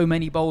do so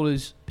many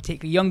bowlers,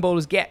 particularly young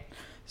bowlers, get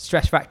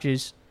stress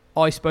fractures?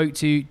 I spoke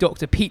to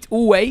Dr. Pete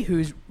Alway, who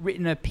has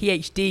written a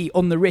PhD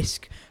on the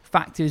risk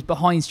factors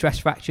behind stress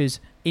fractures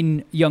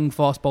in young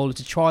fast bowlers,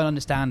 to try and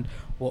understand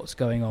what's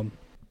going on.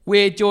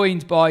 We're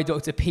joined by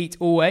Dr. Pete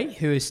Alway,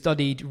 who has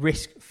studied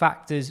risk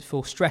factors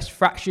for stress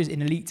fractures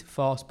in elite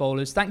fast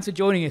bowlers. Thanks for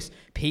joining us,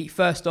 Pete.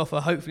 First off, a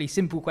hopefully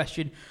simple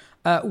question.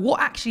 What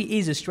actually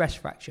is a stress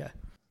fracture?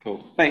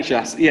 Cool. Thanks,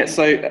 Jas. Yeah,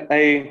 so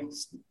a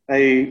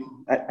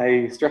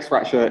stress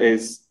fracture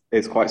is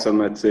quite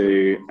similar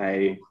to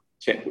a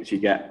chip which you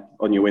get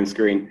on your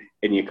windscreen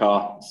in your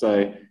car.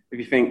 So if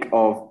you think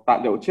of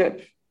that little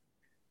chip,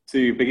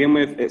 to begin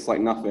with, it's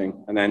like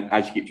nothing. And then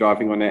as you keep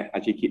driving on it,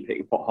 as you keep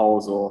hitting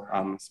potholes or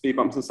speed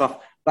bumps and stuff,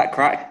 that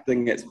crack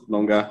then gets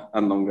longer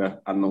and longer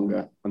and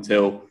longer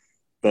until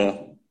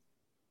the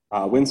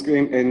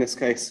windscreen, in this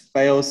case,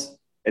 fails.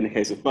 In the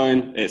case of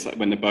bone, it's like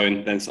when the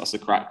bone then starts to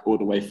crack all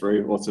the way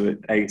through, or to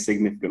a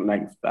significant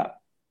length that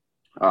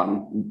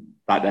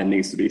then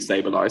needs to be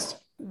stabilised.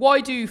 Why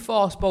do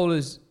fast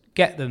bowlers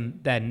get them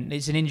then?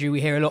 It's an injury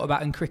we hear a lot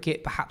about in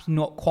cricket, perhaps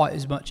not quite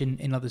as much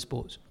in other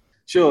sports.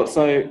 Sure.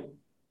 So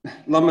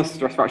lumbar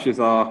stress fractures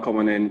are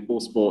common in all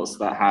sports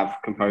that have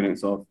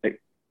components of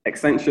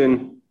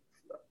extension,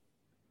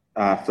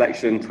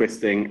 flexion,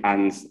 twisting,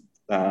 and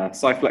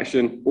side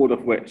flexion, all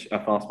of which a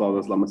fast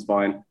bowler's lumbar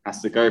spine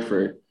has to go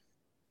through.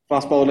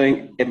 Fast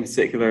bowling, in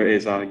particular,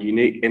 is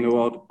unique in the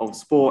world of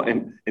sport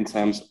in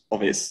terms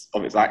of its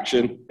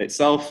action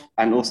itself,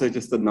 and also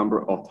just the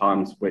number of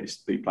times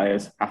which the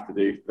players have to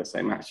do the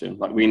same action.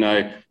 Like, we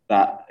know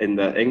that in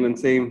the England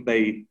team,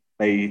 they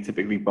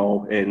typically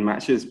bowl in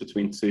matches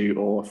between 2,000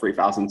 or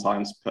 3,000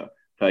 times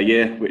per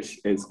year, which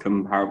is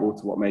comparable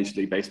to what Major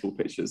League Baseball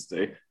pitchers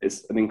do.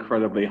 It's an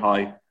incredibly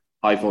high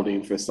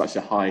volume for such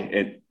a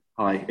high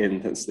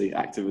intensity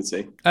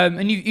activity.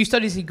 And you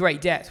studied this in great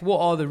depth.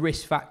 What are the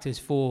risk factors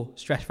for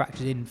stress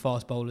fractures in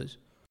fast bowlers?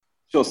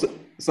 Sure.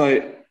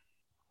 So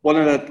one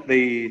of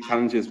the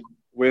challenges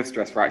with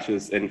stress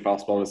fractures in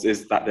fast bowlers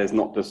is that there's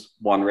not just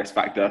one risk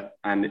factor,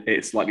 and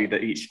it's likely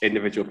that each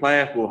individual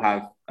player will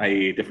have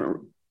a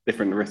different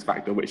risk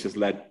factor which has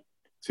led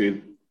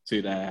to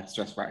their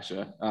stress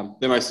fracture.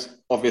 The most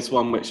obvious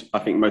one, which I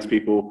think most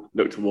people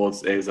look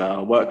towards, is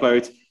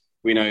workload.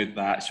 We know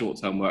that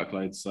short-term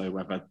workloads, so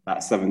whether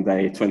that's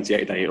 7-day,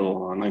 28-day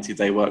or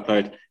 90-day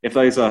workload, if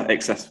those are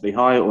excessively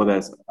high or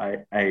there's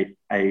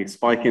a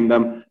spike in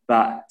them,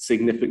 that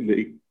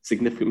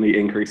significantly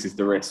increases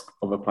the risk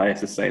of a player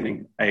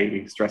sustaining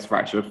a stress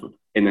fracture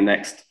in the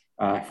next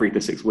 3 to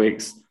 6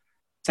 weeks.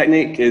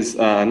 Technique is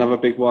another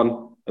big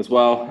one as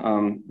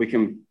well. We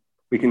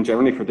can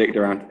generally predict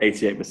around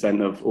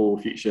 88% of all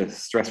future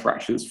stress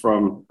fractures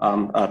from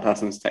a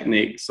person's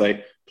technique. So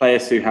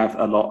players who have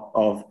a lot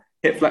of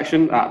hip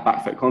flexion at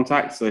back foot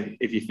contact. So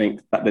if you think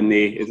that the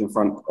knee is in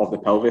front of the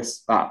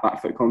pelvis at back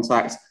foot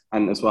contact,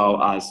 and as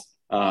well as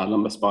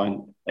lumbar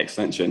spine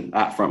extension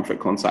at front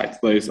foot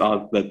contact, those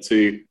are the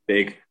two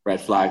big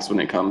red flags when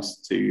it comes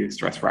to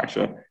stress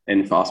fracture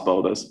in fast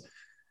bowlers.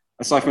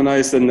 Aside from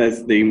those, then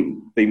there's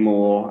the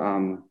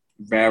more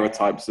rarer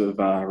types of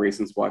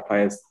reasons why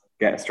players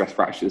get stress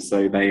fractures.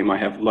 So they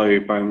might have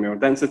low bone mineral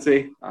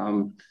density.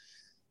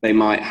 They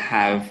might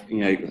have,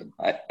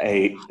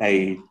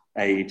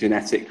 a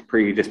genetic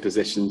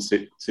predisposition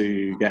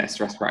to get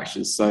stress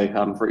fractures. So,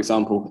 for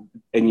example,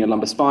 in your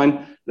lumbar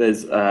spine,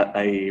 there's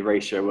a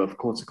ratio of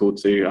cortical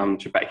to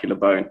trabecular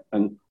bone,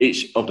 and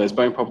each of those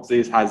bone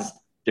properties has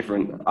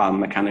different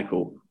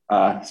mechanical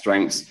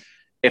strengths.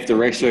 If the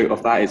ratio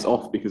of that is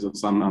off because of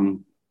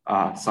some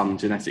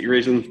genetic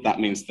reason, that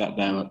means that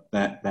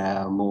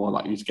they're more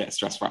likely to get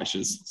stress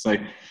fractures. So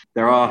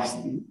there are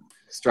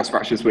stress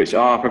fractures which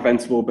are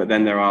preventable, but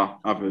then there are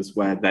others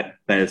where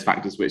there's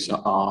factors which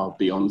are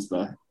beyond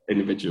the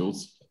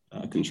individual's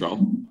control.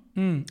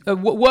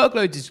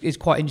 Workload is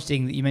quite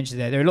interesting that you mentioned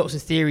there. There are lots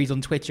of theories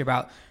on Twitter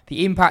about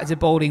the impact of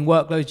bowling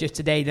workloads. Just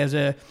today, there's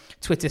a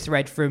Twitter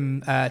thread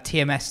from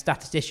TMS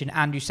statistician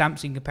Andrew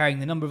Symonds comparing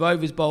the number of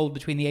overs bowled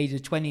between the ages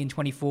of 20 and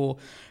 24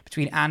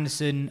 between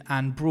Anderson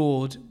and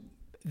Broad,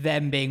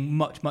 them being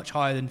much, much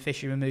higher than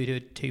Fisher and Mahmood, who are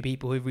two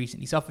people who have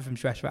recently suffered from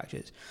stress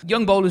fractures.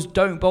 Young bowlers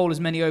don't bowl as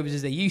many overs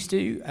as they used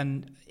to,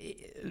 and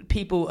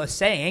people are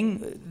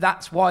saying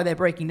that's why they're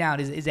breaking down.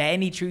 Is there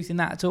any truth in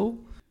that at all?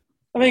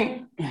 I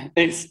think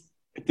it's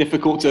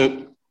difficult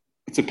to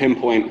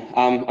pinpoint.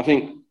 I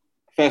think,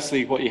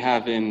 firstly, what you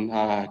have in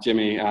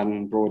Jimmy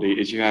and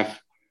Brody is you have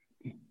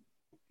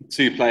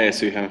two players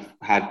who have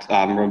had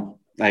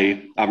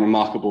a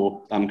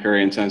remarkable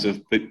career in terms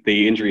of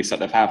the injuries that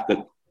they've had.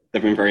 That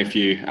they've been very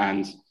few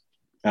and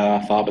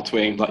far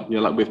between. Like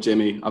with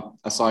Jimmy,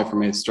 aside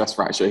from his stress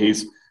fracture,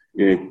 he's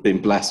been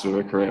blessed with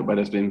a career where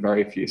there's been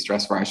very few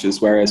stress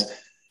fractures.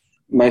 Whereas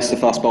most of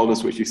the fast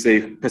bowlers, which you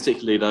see,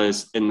 particularly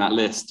those in that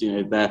list,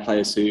 they're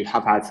players who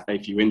have had a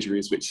few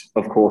injuries, which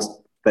of course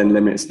then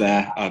limits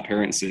their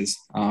appearances.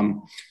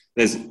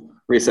 There's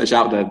research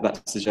out there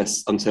that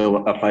suggests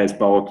until a player's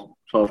bowled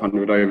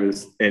 1,200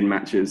 overs in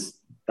matches,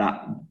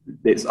 that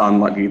it's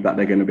unlikely that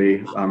they're going to be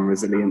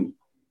resilient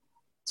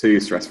to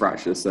stress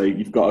fractures. So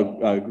you've got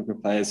a group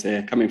of players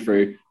here coming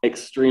through,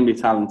 extremely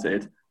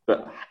talented,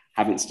 but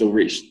haven't still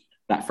reached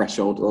that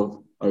threshold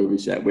of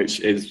overs yet,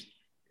 which is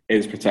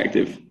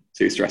protective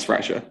to stress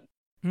fracture.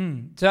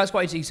 So that's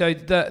quite interesting. So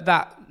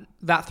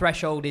that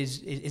threshold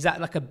is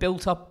that like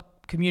a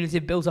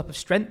cumulative built up of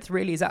strength,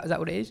 really? Is that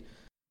what it is?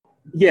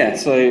 Yeah.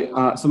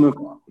 So some of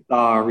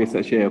our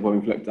research here, when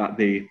we've looked at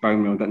the bone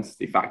mineral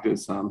density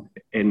factors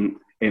in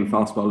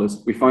fast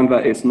bowlers, we find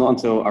that it's not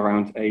until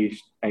around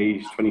age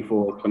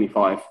 24,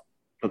 25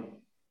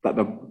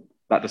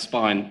 that the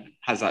spine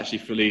has actually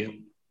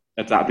fully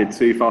adapted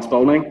to fast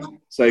bowling.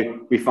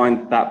 So we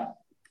find that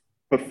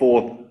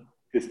before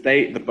this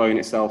date, the bone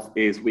itself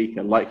is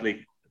weaker,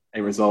 likely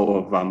a result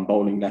of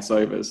bowling less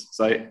overs.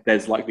 So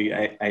there's likely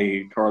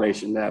a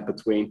correlation there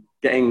between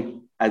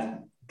getting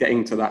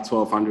to that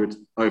 1,200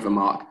 over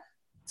mark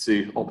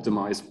to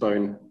optimize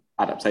bone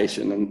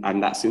adaptation,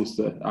 and that seems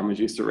to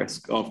reduce the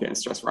risk of getting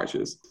stress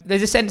fractures.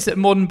 There's a sense that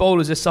modern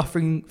bowlers are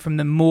suffering from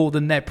them more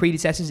than their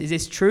predecessors. Is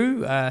this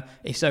true?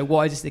 If so,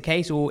 why is this the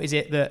case? Or is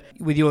it that,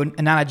 with your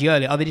analogy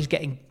earlier, are they just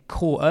getting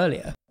caught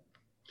earlier?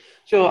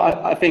 Sure,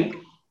 I think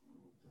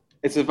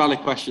it's a valid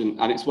question,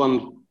 and it's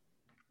one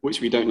which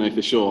we don't know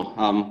for sure.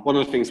 One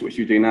of the things which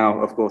we do now,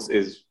 of course,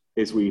 is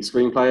we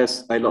screen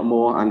players a lot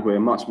more, and we're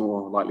much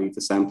more likely to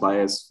send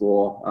players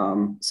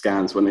for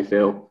scans when they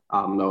feel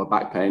lower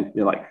back pain.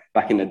 Like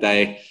back in the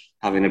day,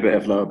 having a bit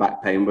of lower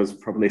back pain was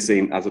probably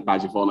seen as a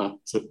badge of honour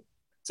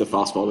to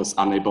fast bowlers,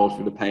 and they bowled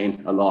through the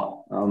pain a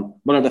lot.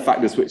 One of the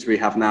factors which we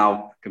have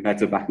now compared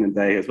to back in the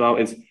day as well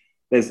is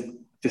there's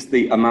just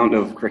the amount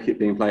of cricket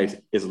being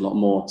played is a lot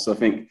more. So I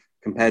think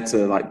compared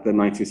to like the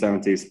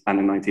 1970s and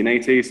the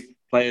 1980s,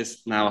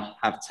 players now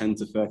have 10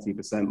 to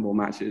 30% more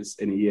matches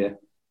in a year.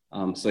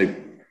 So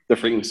the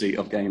frequency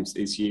of games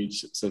is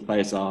huge. So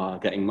players are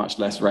getting much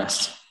less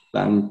rest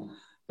than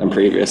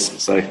previous.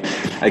 So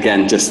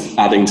again, just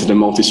adding to the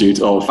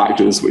multitude of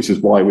factors, which is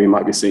why we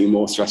might be seeing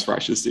more stress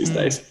fractures these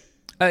days.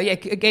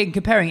 Again,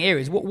 comparing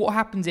eras, what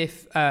happens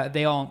if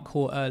they aren't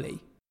caught early?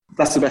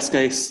 That's the best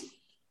case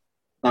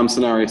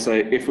scenario. So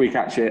if we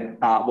catch it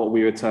at what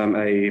we would term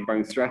a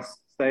bone stress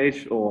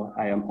stage or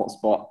a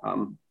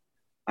hotspot,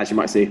 as you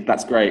might see,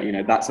 that's great.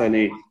 That's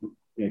only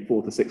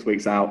 4 to 6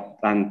 weeks out,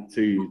 and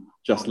to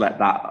just let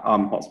that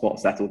hotspot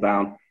settle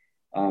down.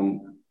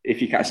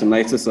 If you catch them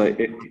later, so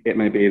it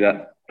may be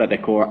that they're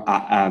caught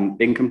at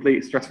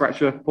incomplete stress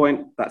fracture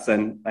point. That's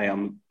then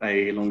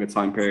a longer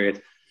time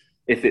period.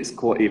 If it's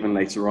caught even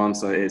later on,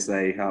 so it's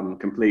a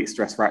complete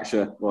stress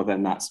fracture, well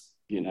then that's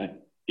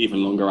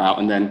even longer out.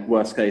 And then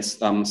worst case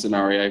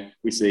scenario,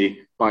 we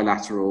see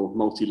bilateral,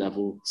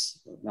 multi-level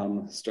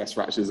stress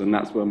fractures, and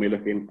that's when we're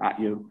looking at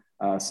your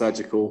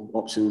surgical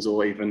options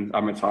or even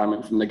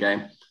retirement from the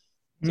game.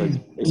 So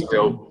it's a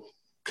real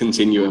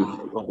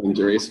continuum of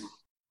injuries.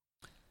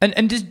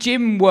 And does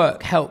gym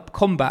work help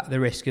combat the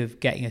risk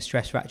of getting a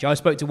stress fracture? I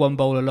spoke to one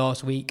bowler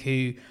last week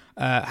who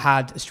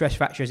had a stress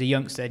fracture as a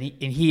youngster, and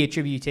he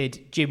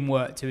attributed gym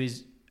work to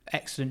his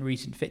excellent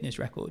recent fitness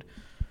record.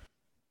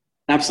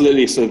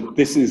 Absolutely. So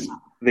this is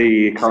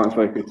the current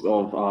focus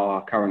of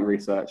our current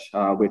research.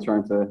 We're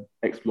trying to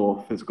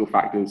explore physical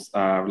factors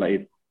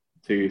related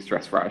to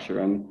stress fracture,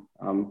 and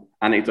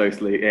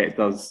anecdotally, it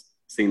does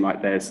seem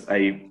like there's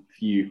a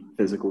few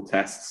physical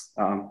tests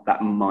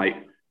that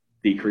might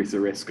decrease the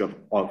risk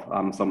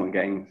of someone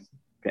getting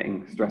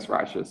stress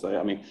fracture. So,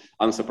 I mean,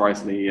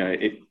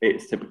 unsurprisingly,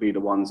 it's typically the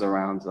ones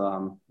around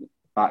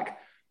back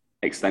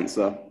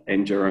extensor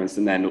endurance,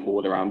 and then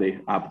all around the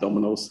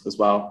abdominals as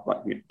well,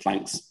 like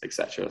planks,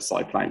 etc.,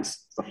 side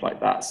planks, stuff like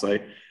that. So,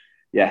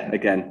 yeah,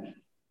 again,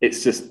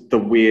 it's just the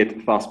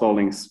weird fast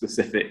bowling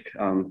specific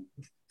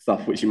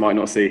stuff which you might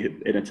not see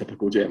in a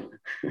typical gym.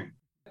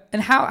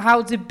 And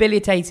how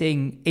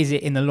debilitating is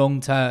it in the long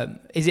term?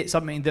 Is it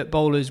something that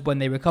bowlers, when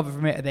they recover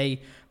from it, are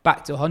they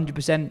back to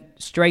 100%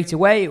 straight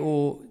away?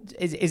 Or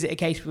is it a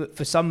case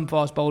for some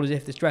fast bowlers,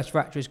 if the stress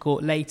fracture is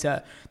caught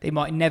later, they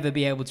might never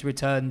be able to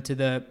return to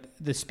the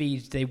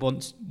speeds they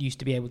once used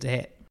to be able to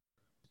hit?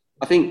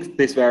 I think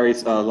this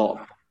varies a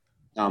lot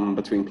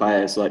between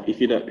players. Like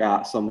if you look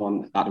at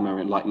someone at the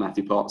moment like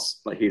Matthew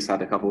Potts, like he's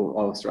had a couple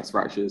of stress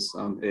fractures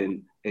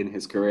in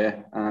his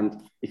career,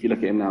 and if you look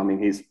at him now, I mean,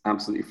 he's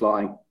absolutely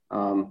flying.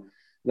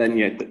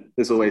 Then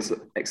there's always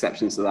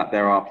exceptions to that.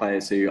 There are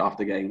players who,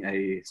 after getting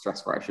a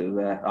stress fracture,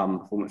 their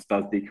performance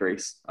does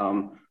decrease.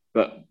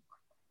 But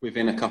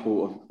within a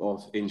couple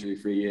of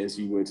injury-free years,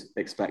 you would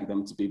expect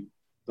them to be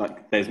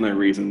like. There's no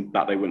reason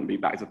that they wouldn't be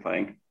back to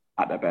playing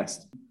at their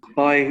best.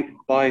 By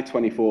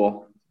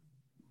 24,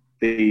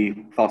 the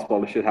fast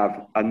bowler should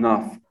have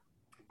enough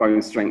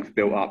bone strength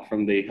built up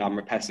from the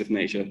repetitive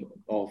nature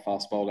of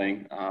fast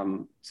bowling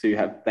to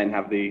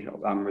have the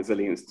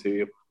resilience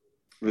to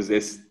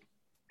resist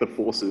the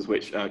forces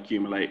which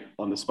accumulate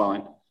on the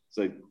spine.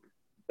 So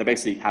they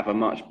basically have a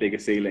much bigger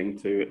ceiling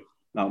to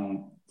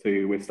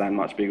withstand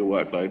much bigger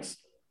workloads.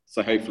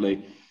 So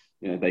hopefully,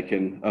 they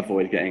can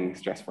avoid getting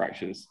stress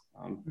fractures.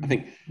 I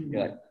think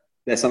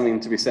there's something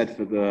to be said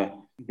for the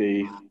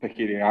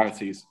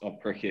peculiarities of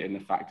cricket, and the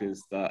fact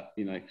is that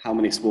how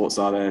many sports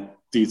are there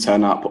do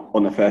turn up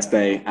on the first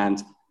day and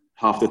the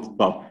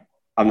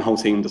whole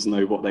team doesn't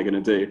know what they're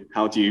going to do.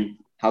 How can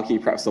you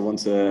prep someone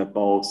to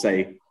bowl,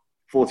 say,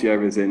 40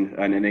 overs in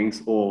an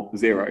innings or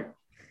 0?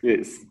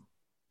 It's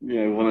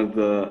one of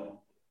the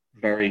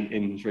very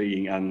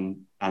intriguing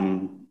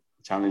and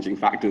challenging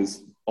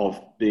factors of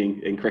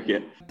being in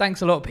cricket.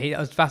 Thanks a lot, Pete. That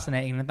was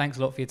fascinating, and thanks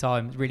a lot for your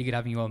time. It's really good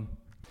having you on.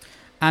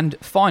 And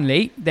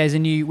finally, there's a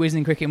new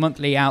Wisden Cricket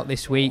Monthly out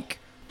this week.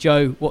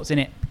 Joe, what's in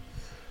it?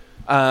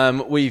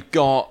 We've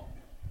got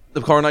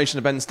the coronation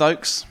of Ben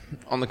Stokes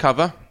on the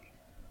cover.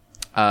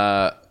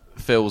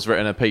 Phil's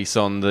written a piece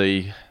on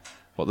the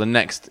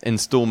next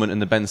instalment in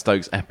the Ben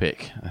Stokes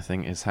epic, I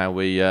think is how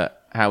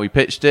we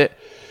pitched it.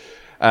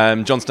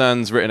 John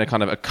Stern's written a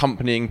kind of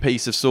accompanying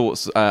piece of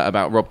sorts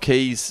about Rob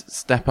Key's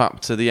step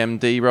up to the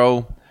MD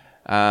role.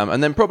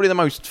 And then probably the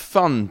most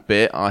fun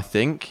bit, I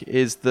think,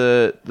 is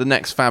the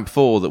next Fab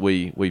Four that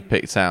we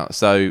picked out.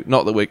 So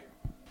not that we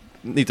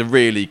need to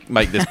really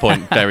make this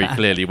point very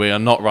clearly. We are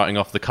not writing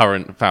off the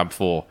current Fab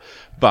Four,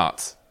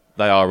 but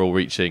they are all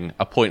reaching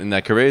a point in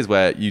their careers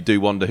where you do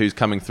wonder who's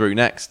coming through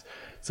next.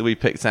 So we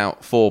picked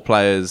out 4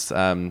 players,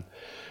 one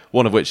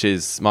of which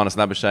is Marnus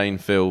Labuschagne.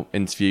 Phil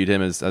interviewed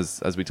him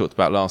as we talked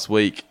about last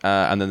week.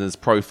 And then there's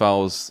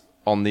profiles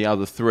on the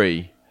other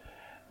 3.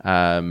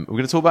 We're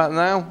going to talk about it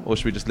now, or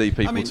should we just leave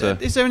people to...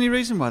 Is there any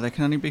reason why there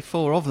can only be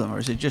 4 of them, or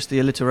is it just the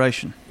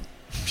alliteration?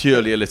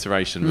 Purely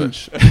alliteration,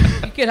 Butch.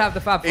 You could have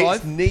the Fab Five.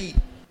 It's neat.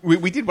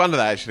 We did wonder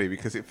that, actually,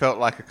 because it felt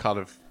like a kind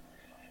of...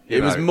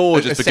 It was more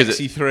just because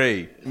sexy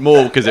 3.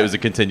 More because it was a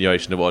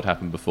continuation of what had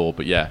happened before,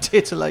 but yeah.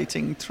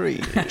 Titillating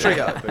trio.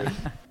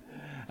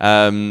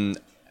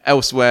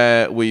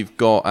 Elsewhere, we've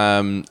got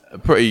a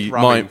pretty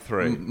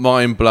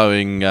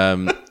mind-blowing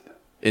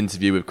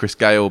interview with Chris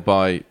Gale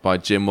by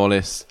Jim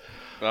Wallace.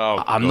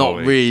 I'm not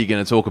really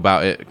going to talk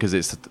about it because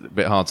it's a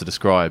bit hard to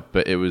describe,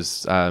 but it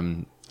was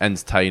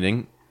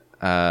entertaining.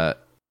 And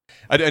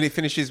it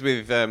finishes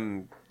with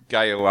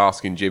Gale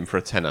asking Jim for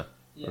a tenner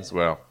as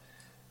well,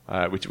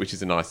 which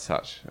is a nice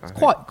touch. It's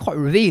quite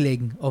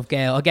revealing of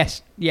Gale, I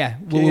guess. Yeah,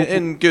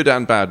 in good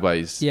and bad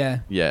ways. Yeah.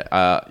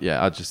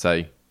 I'd just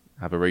say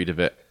have a read of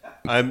it.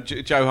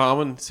 Joe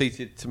Harmon,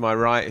 seated to my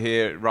right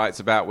here,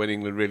 writes about when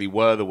England really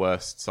were the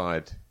worst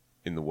side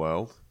in the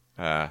world.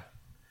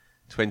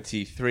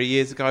 23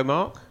 years ago,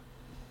 Mark?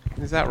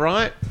 Is that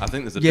right? I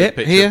think there's a big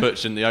picture of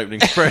Butch in the opening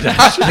spread.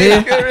 That's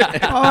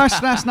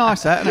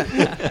nice, isn't it?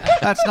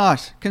 That's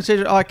nice.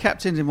 Consider I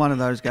captained in one of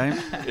those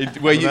games.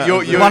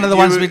 One of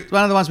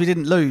the ones we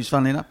didn't lose,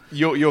 funnily enough.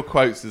 Your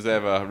quotes as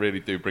ever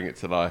really do bring it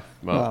to life,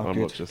 Mark. I'm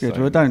not just saying.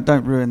 Well,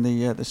 don't ruin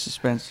the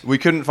suspense. We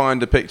couldn't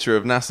find a picture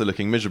of NASA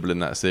looking miserable in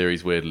that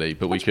series, weirdly,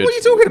 but we could. What are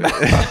you talking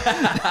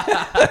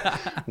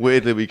about?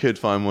 Weirdly, we could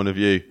find one of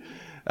you.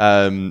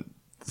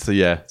 So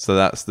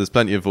there's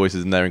plenty of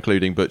voices in there,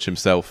 including Butch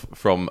himself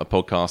from a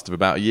podcast of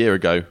about a year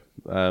ago.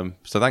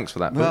 So thanks for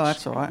that, Butch. Well,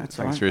 that's all right.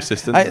 Thanks for your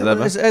assistance.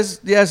 As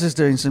Yaz is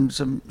doing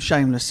some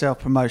shameless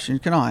self-promotion,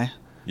 can I?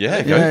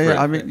 Yeah, go for it.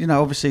 I mean,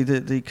 obviously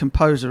the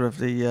composer of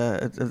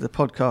the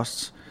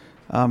podcast's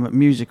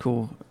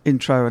musical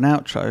intro and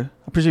outro.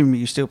 I presume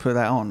you still put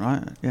that on,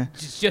 right? Yeah.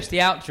 It's just the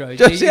outro.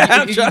 Just the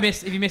outro.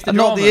 If you missed the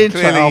drama. Not the intro.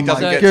 Clearly oh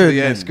doesn't my get to the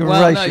goodness end. gracious,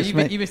 Well, no,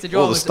 mate. you missed the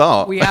drama. Or the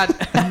start. We had.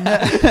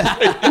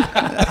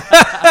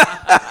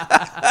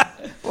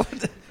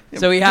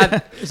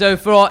 So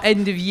for our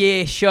end of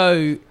year show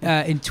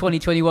in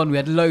 2021, we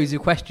had loads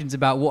of questions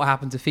about what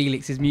happened to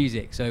Felix's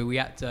music. So we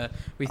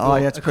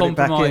thought a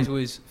compromise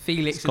was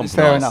Felix.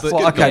 Fair enough.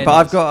 But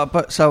I've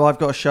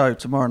got a show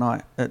tomorrow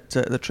night at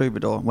the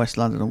Troubadour in West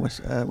London on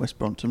West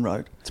Brompton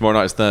Road. Tomorrow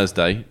night is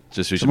Thursday.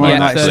 Tomorrow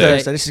night is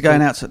Thursday. This is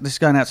going out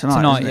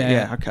tonight. Isn't it?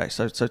 yeah. Okay.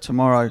 So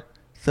tomorrow,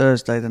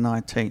 Thursday the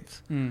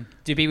 19th.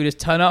 Do people just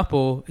turn up,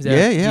 or is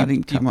there? I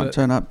think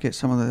turn up, get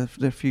some of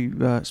the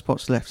few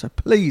spots left. So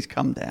please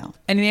come down.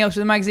 Anything else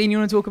with the magazine you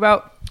want to talk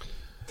about?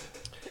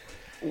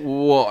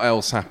 What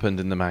else happened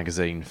in the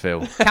magazine,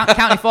 Phil?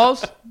 County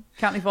Files.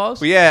 County Files.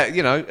 Well,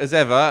 yeah, as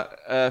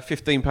ever,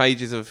 15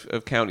 pages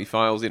of County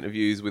Files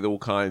interviews with all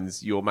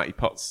kinds. Your Matty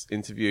Potts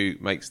interview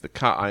makes the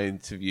cut. I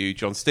interview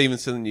John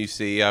Stevenson, the new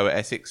CEO at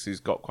Essex, who's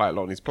got quite a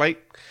lot on his plate.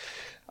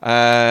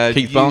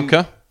 Keith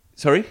Barker.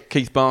 Sorry?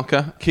 Keith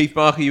Barker,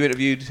 you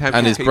interviewed.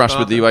 And his brush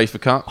with the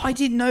UEFA Cup. I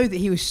didn't know that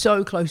he was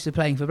so close to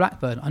playing for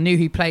Blackburn. I knew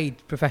he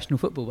played professional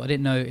football, but I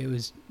didn't know it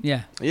was,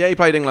 Yeah, he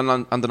played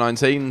England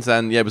under-19s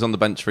and, was on the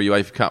bench for a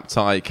UEFA Cup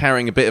tie,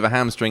 carrying a bit of a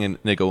hamstring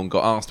niggle, and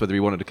got asked whether he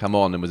wanted to come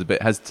on and was a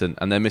bit hesitant,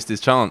 and then missed his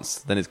chance.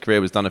 Then his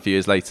career was done a few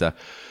years later.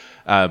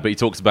 But he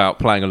talks about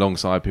playing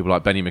alongside people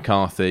like Benny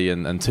McCarthy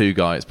and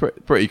Tugai. It's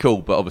pretty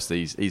cool, but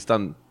obviously he's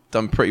done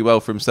pretty well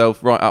for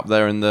himself, right up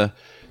there in the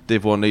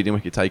Div 1 leading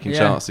wicket-taking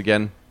charts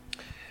again.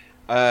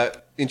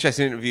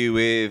 Interesting interview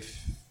with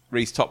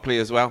Reece Topley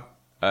as well,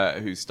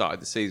 who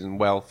started the season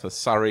well for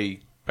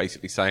Surrey,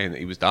 basically saying that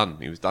he was done.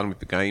 He was done with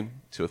the game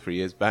 2 or 3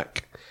 years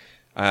back.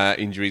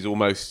 Injuries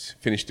almost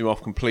finished him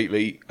off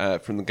completely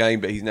from the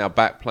game, but he's now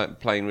back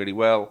playing really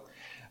well.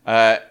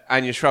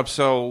 Anya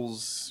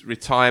Shrubsole's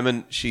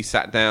retirement, she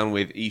sat down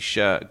with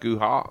Isha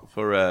Guha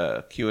for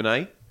a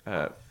Q&A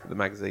for the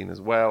magazine as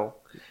well.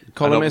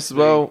 Columnist as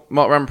well.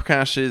 Mark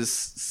Ramprakash's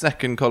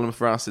second column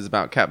for us is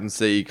about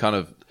captaincy, kind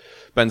of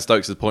Ben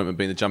Stokes' appointment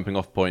being the jumping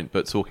off point,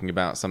 but talking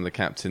about some of the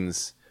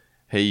captains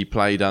he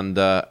played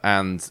under,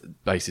 and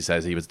basically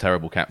says he was a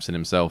terrible captain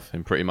himself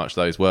in pretty much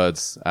those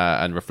words,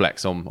 and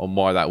reflects on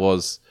why that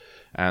was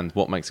and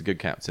what makes a good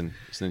captain.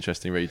 It's an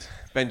interesting read.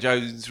 Ben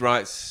Jones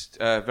writes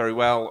very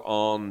well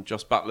on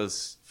Joss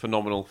Butler's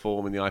phenomenal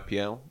form in the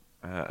IPL.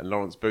 And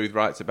Lawrence Booth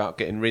writes about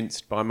getting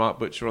rinsed by Mark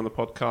Butcher on the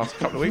podcast a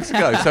couple of weeks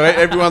ago. So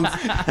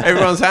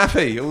everyone's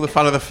happy. All the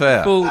fun of the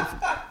fair.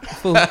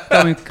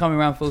 Coming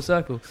around full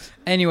circle.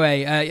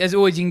 Anyway, as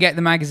always, you can get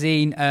the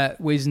magazine at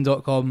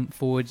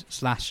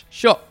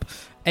wisdom.com/shop.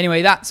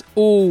 Anyway, that's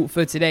all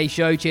for today's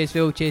show. Cheers,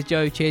 Phil. Cheers,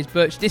 Joe. Cheers,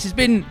 Butch. This has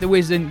been the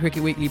Wisdom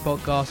Cricket Weekly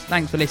podcast.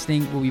 Thanks for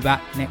listening. We'll be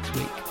back next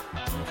week.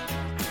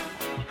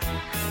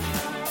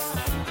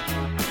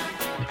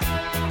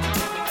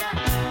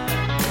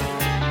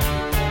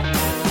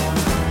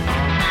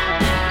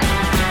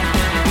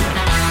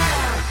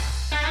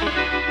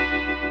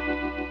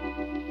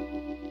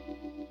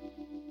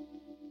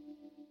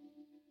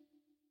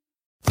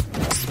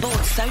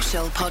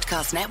 Social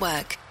Podcast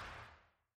Network.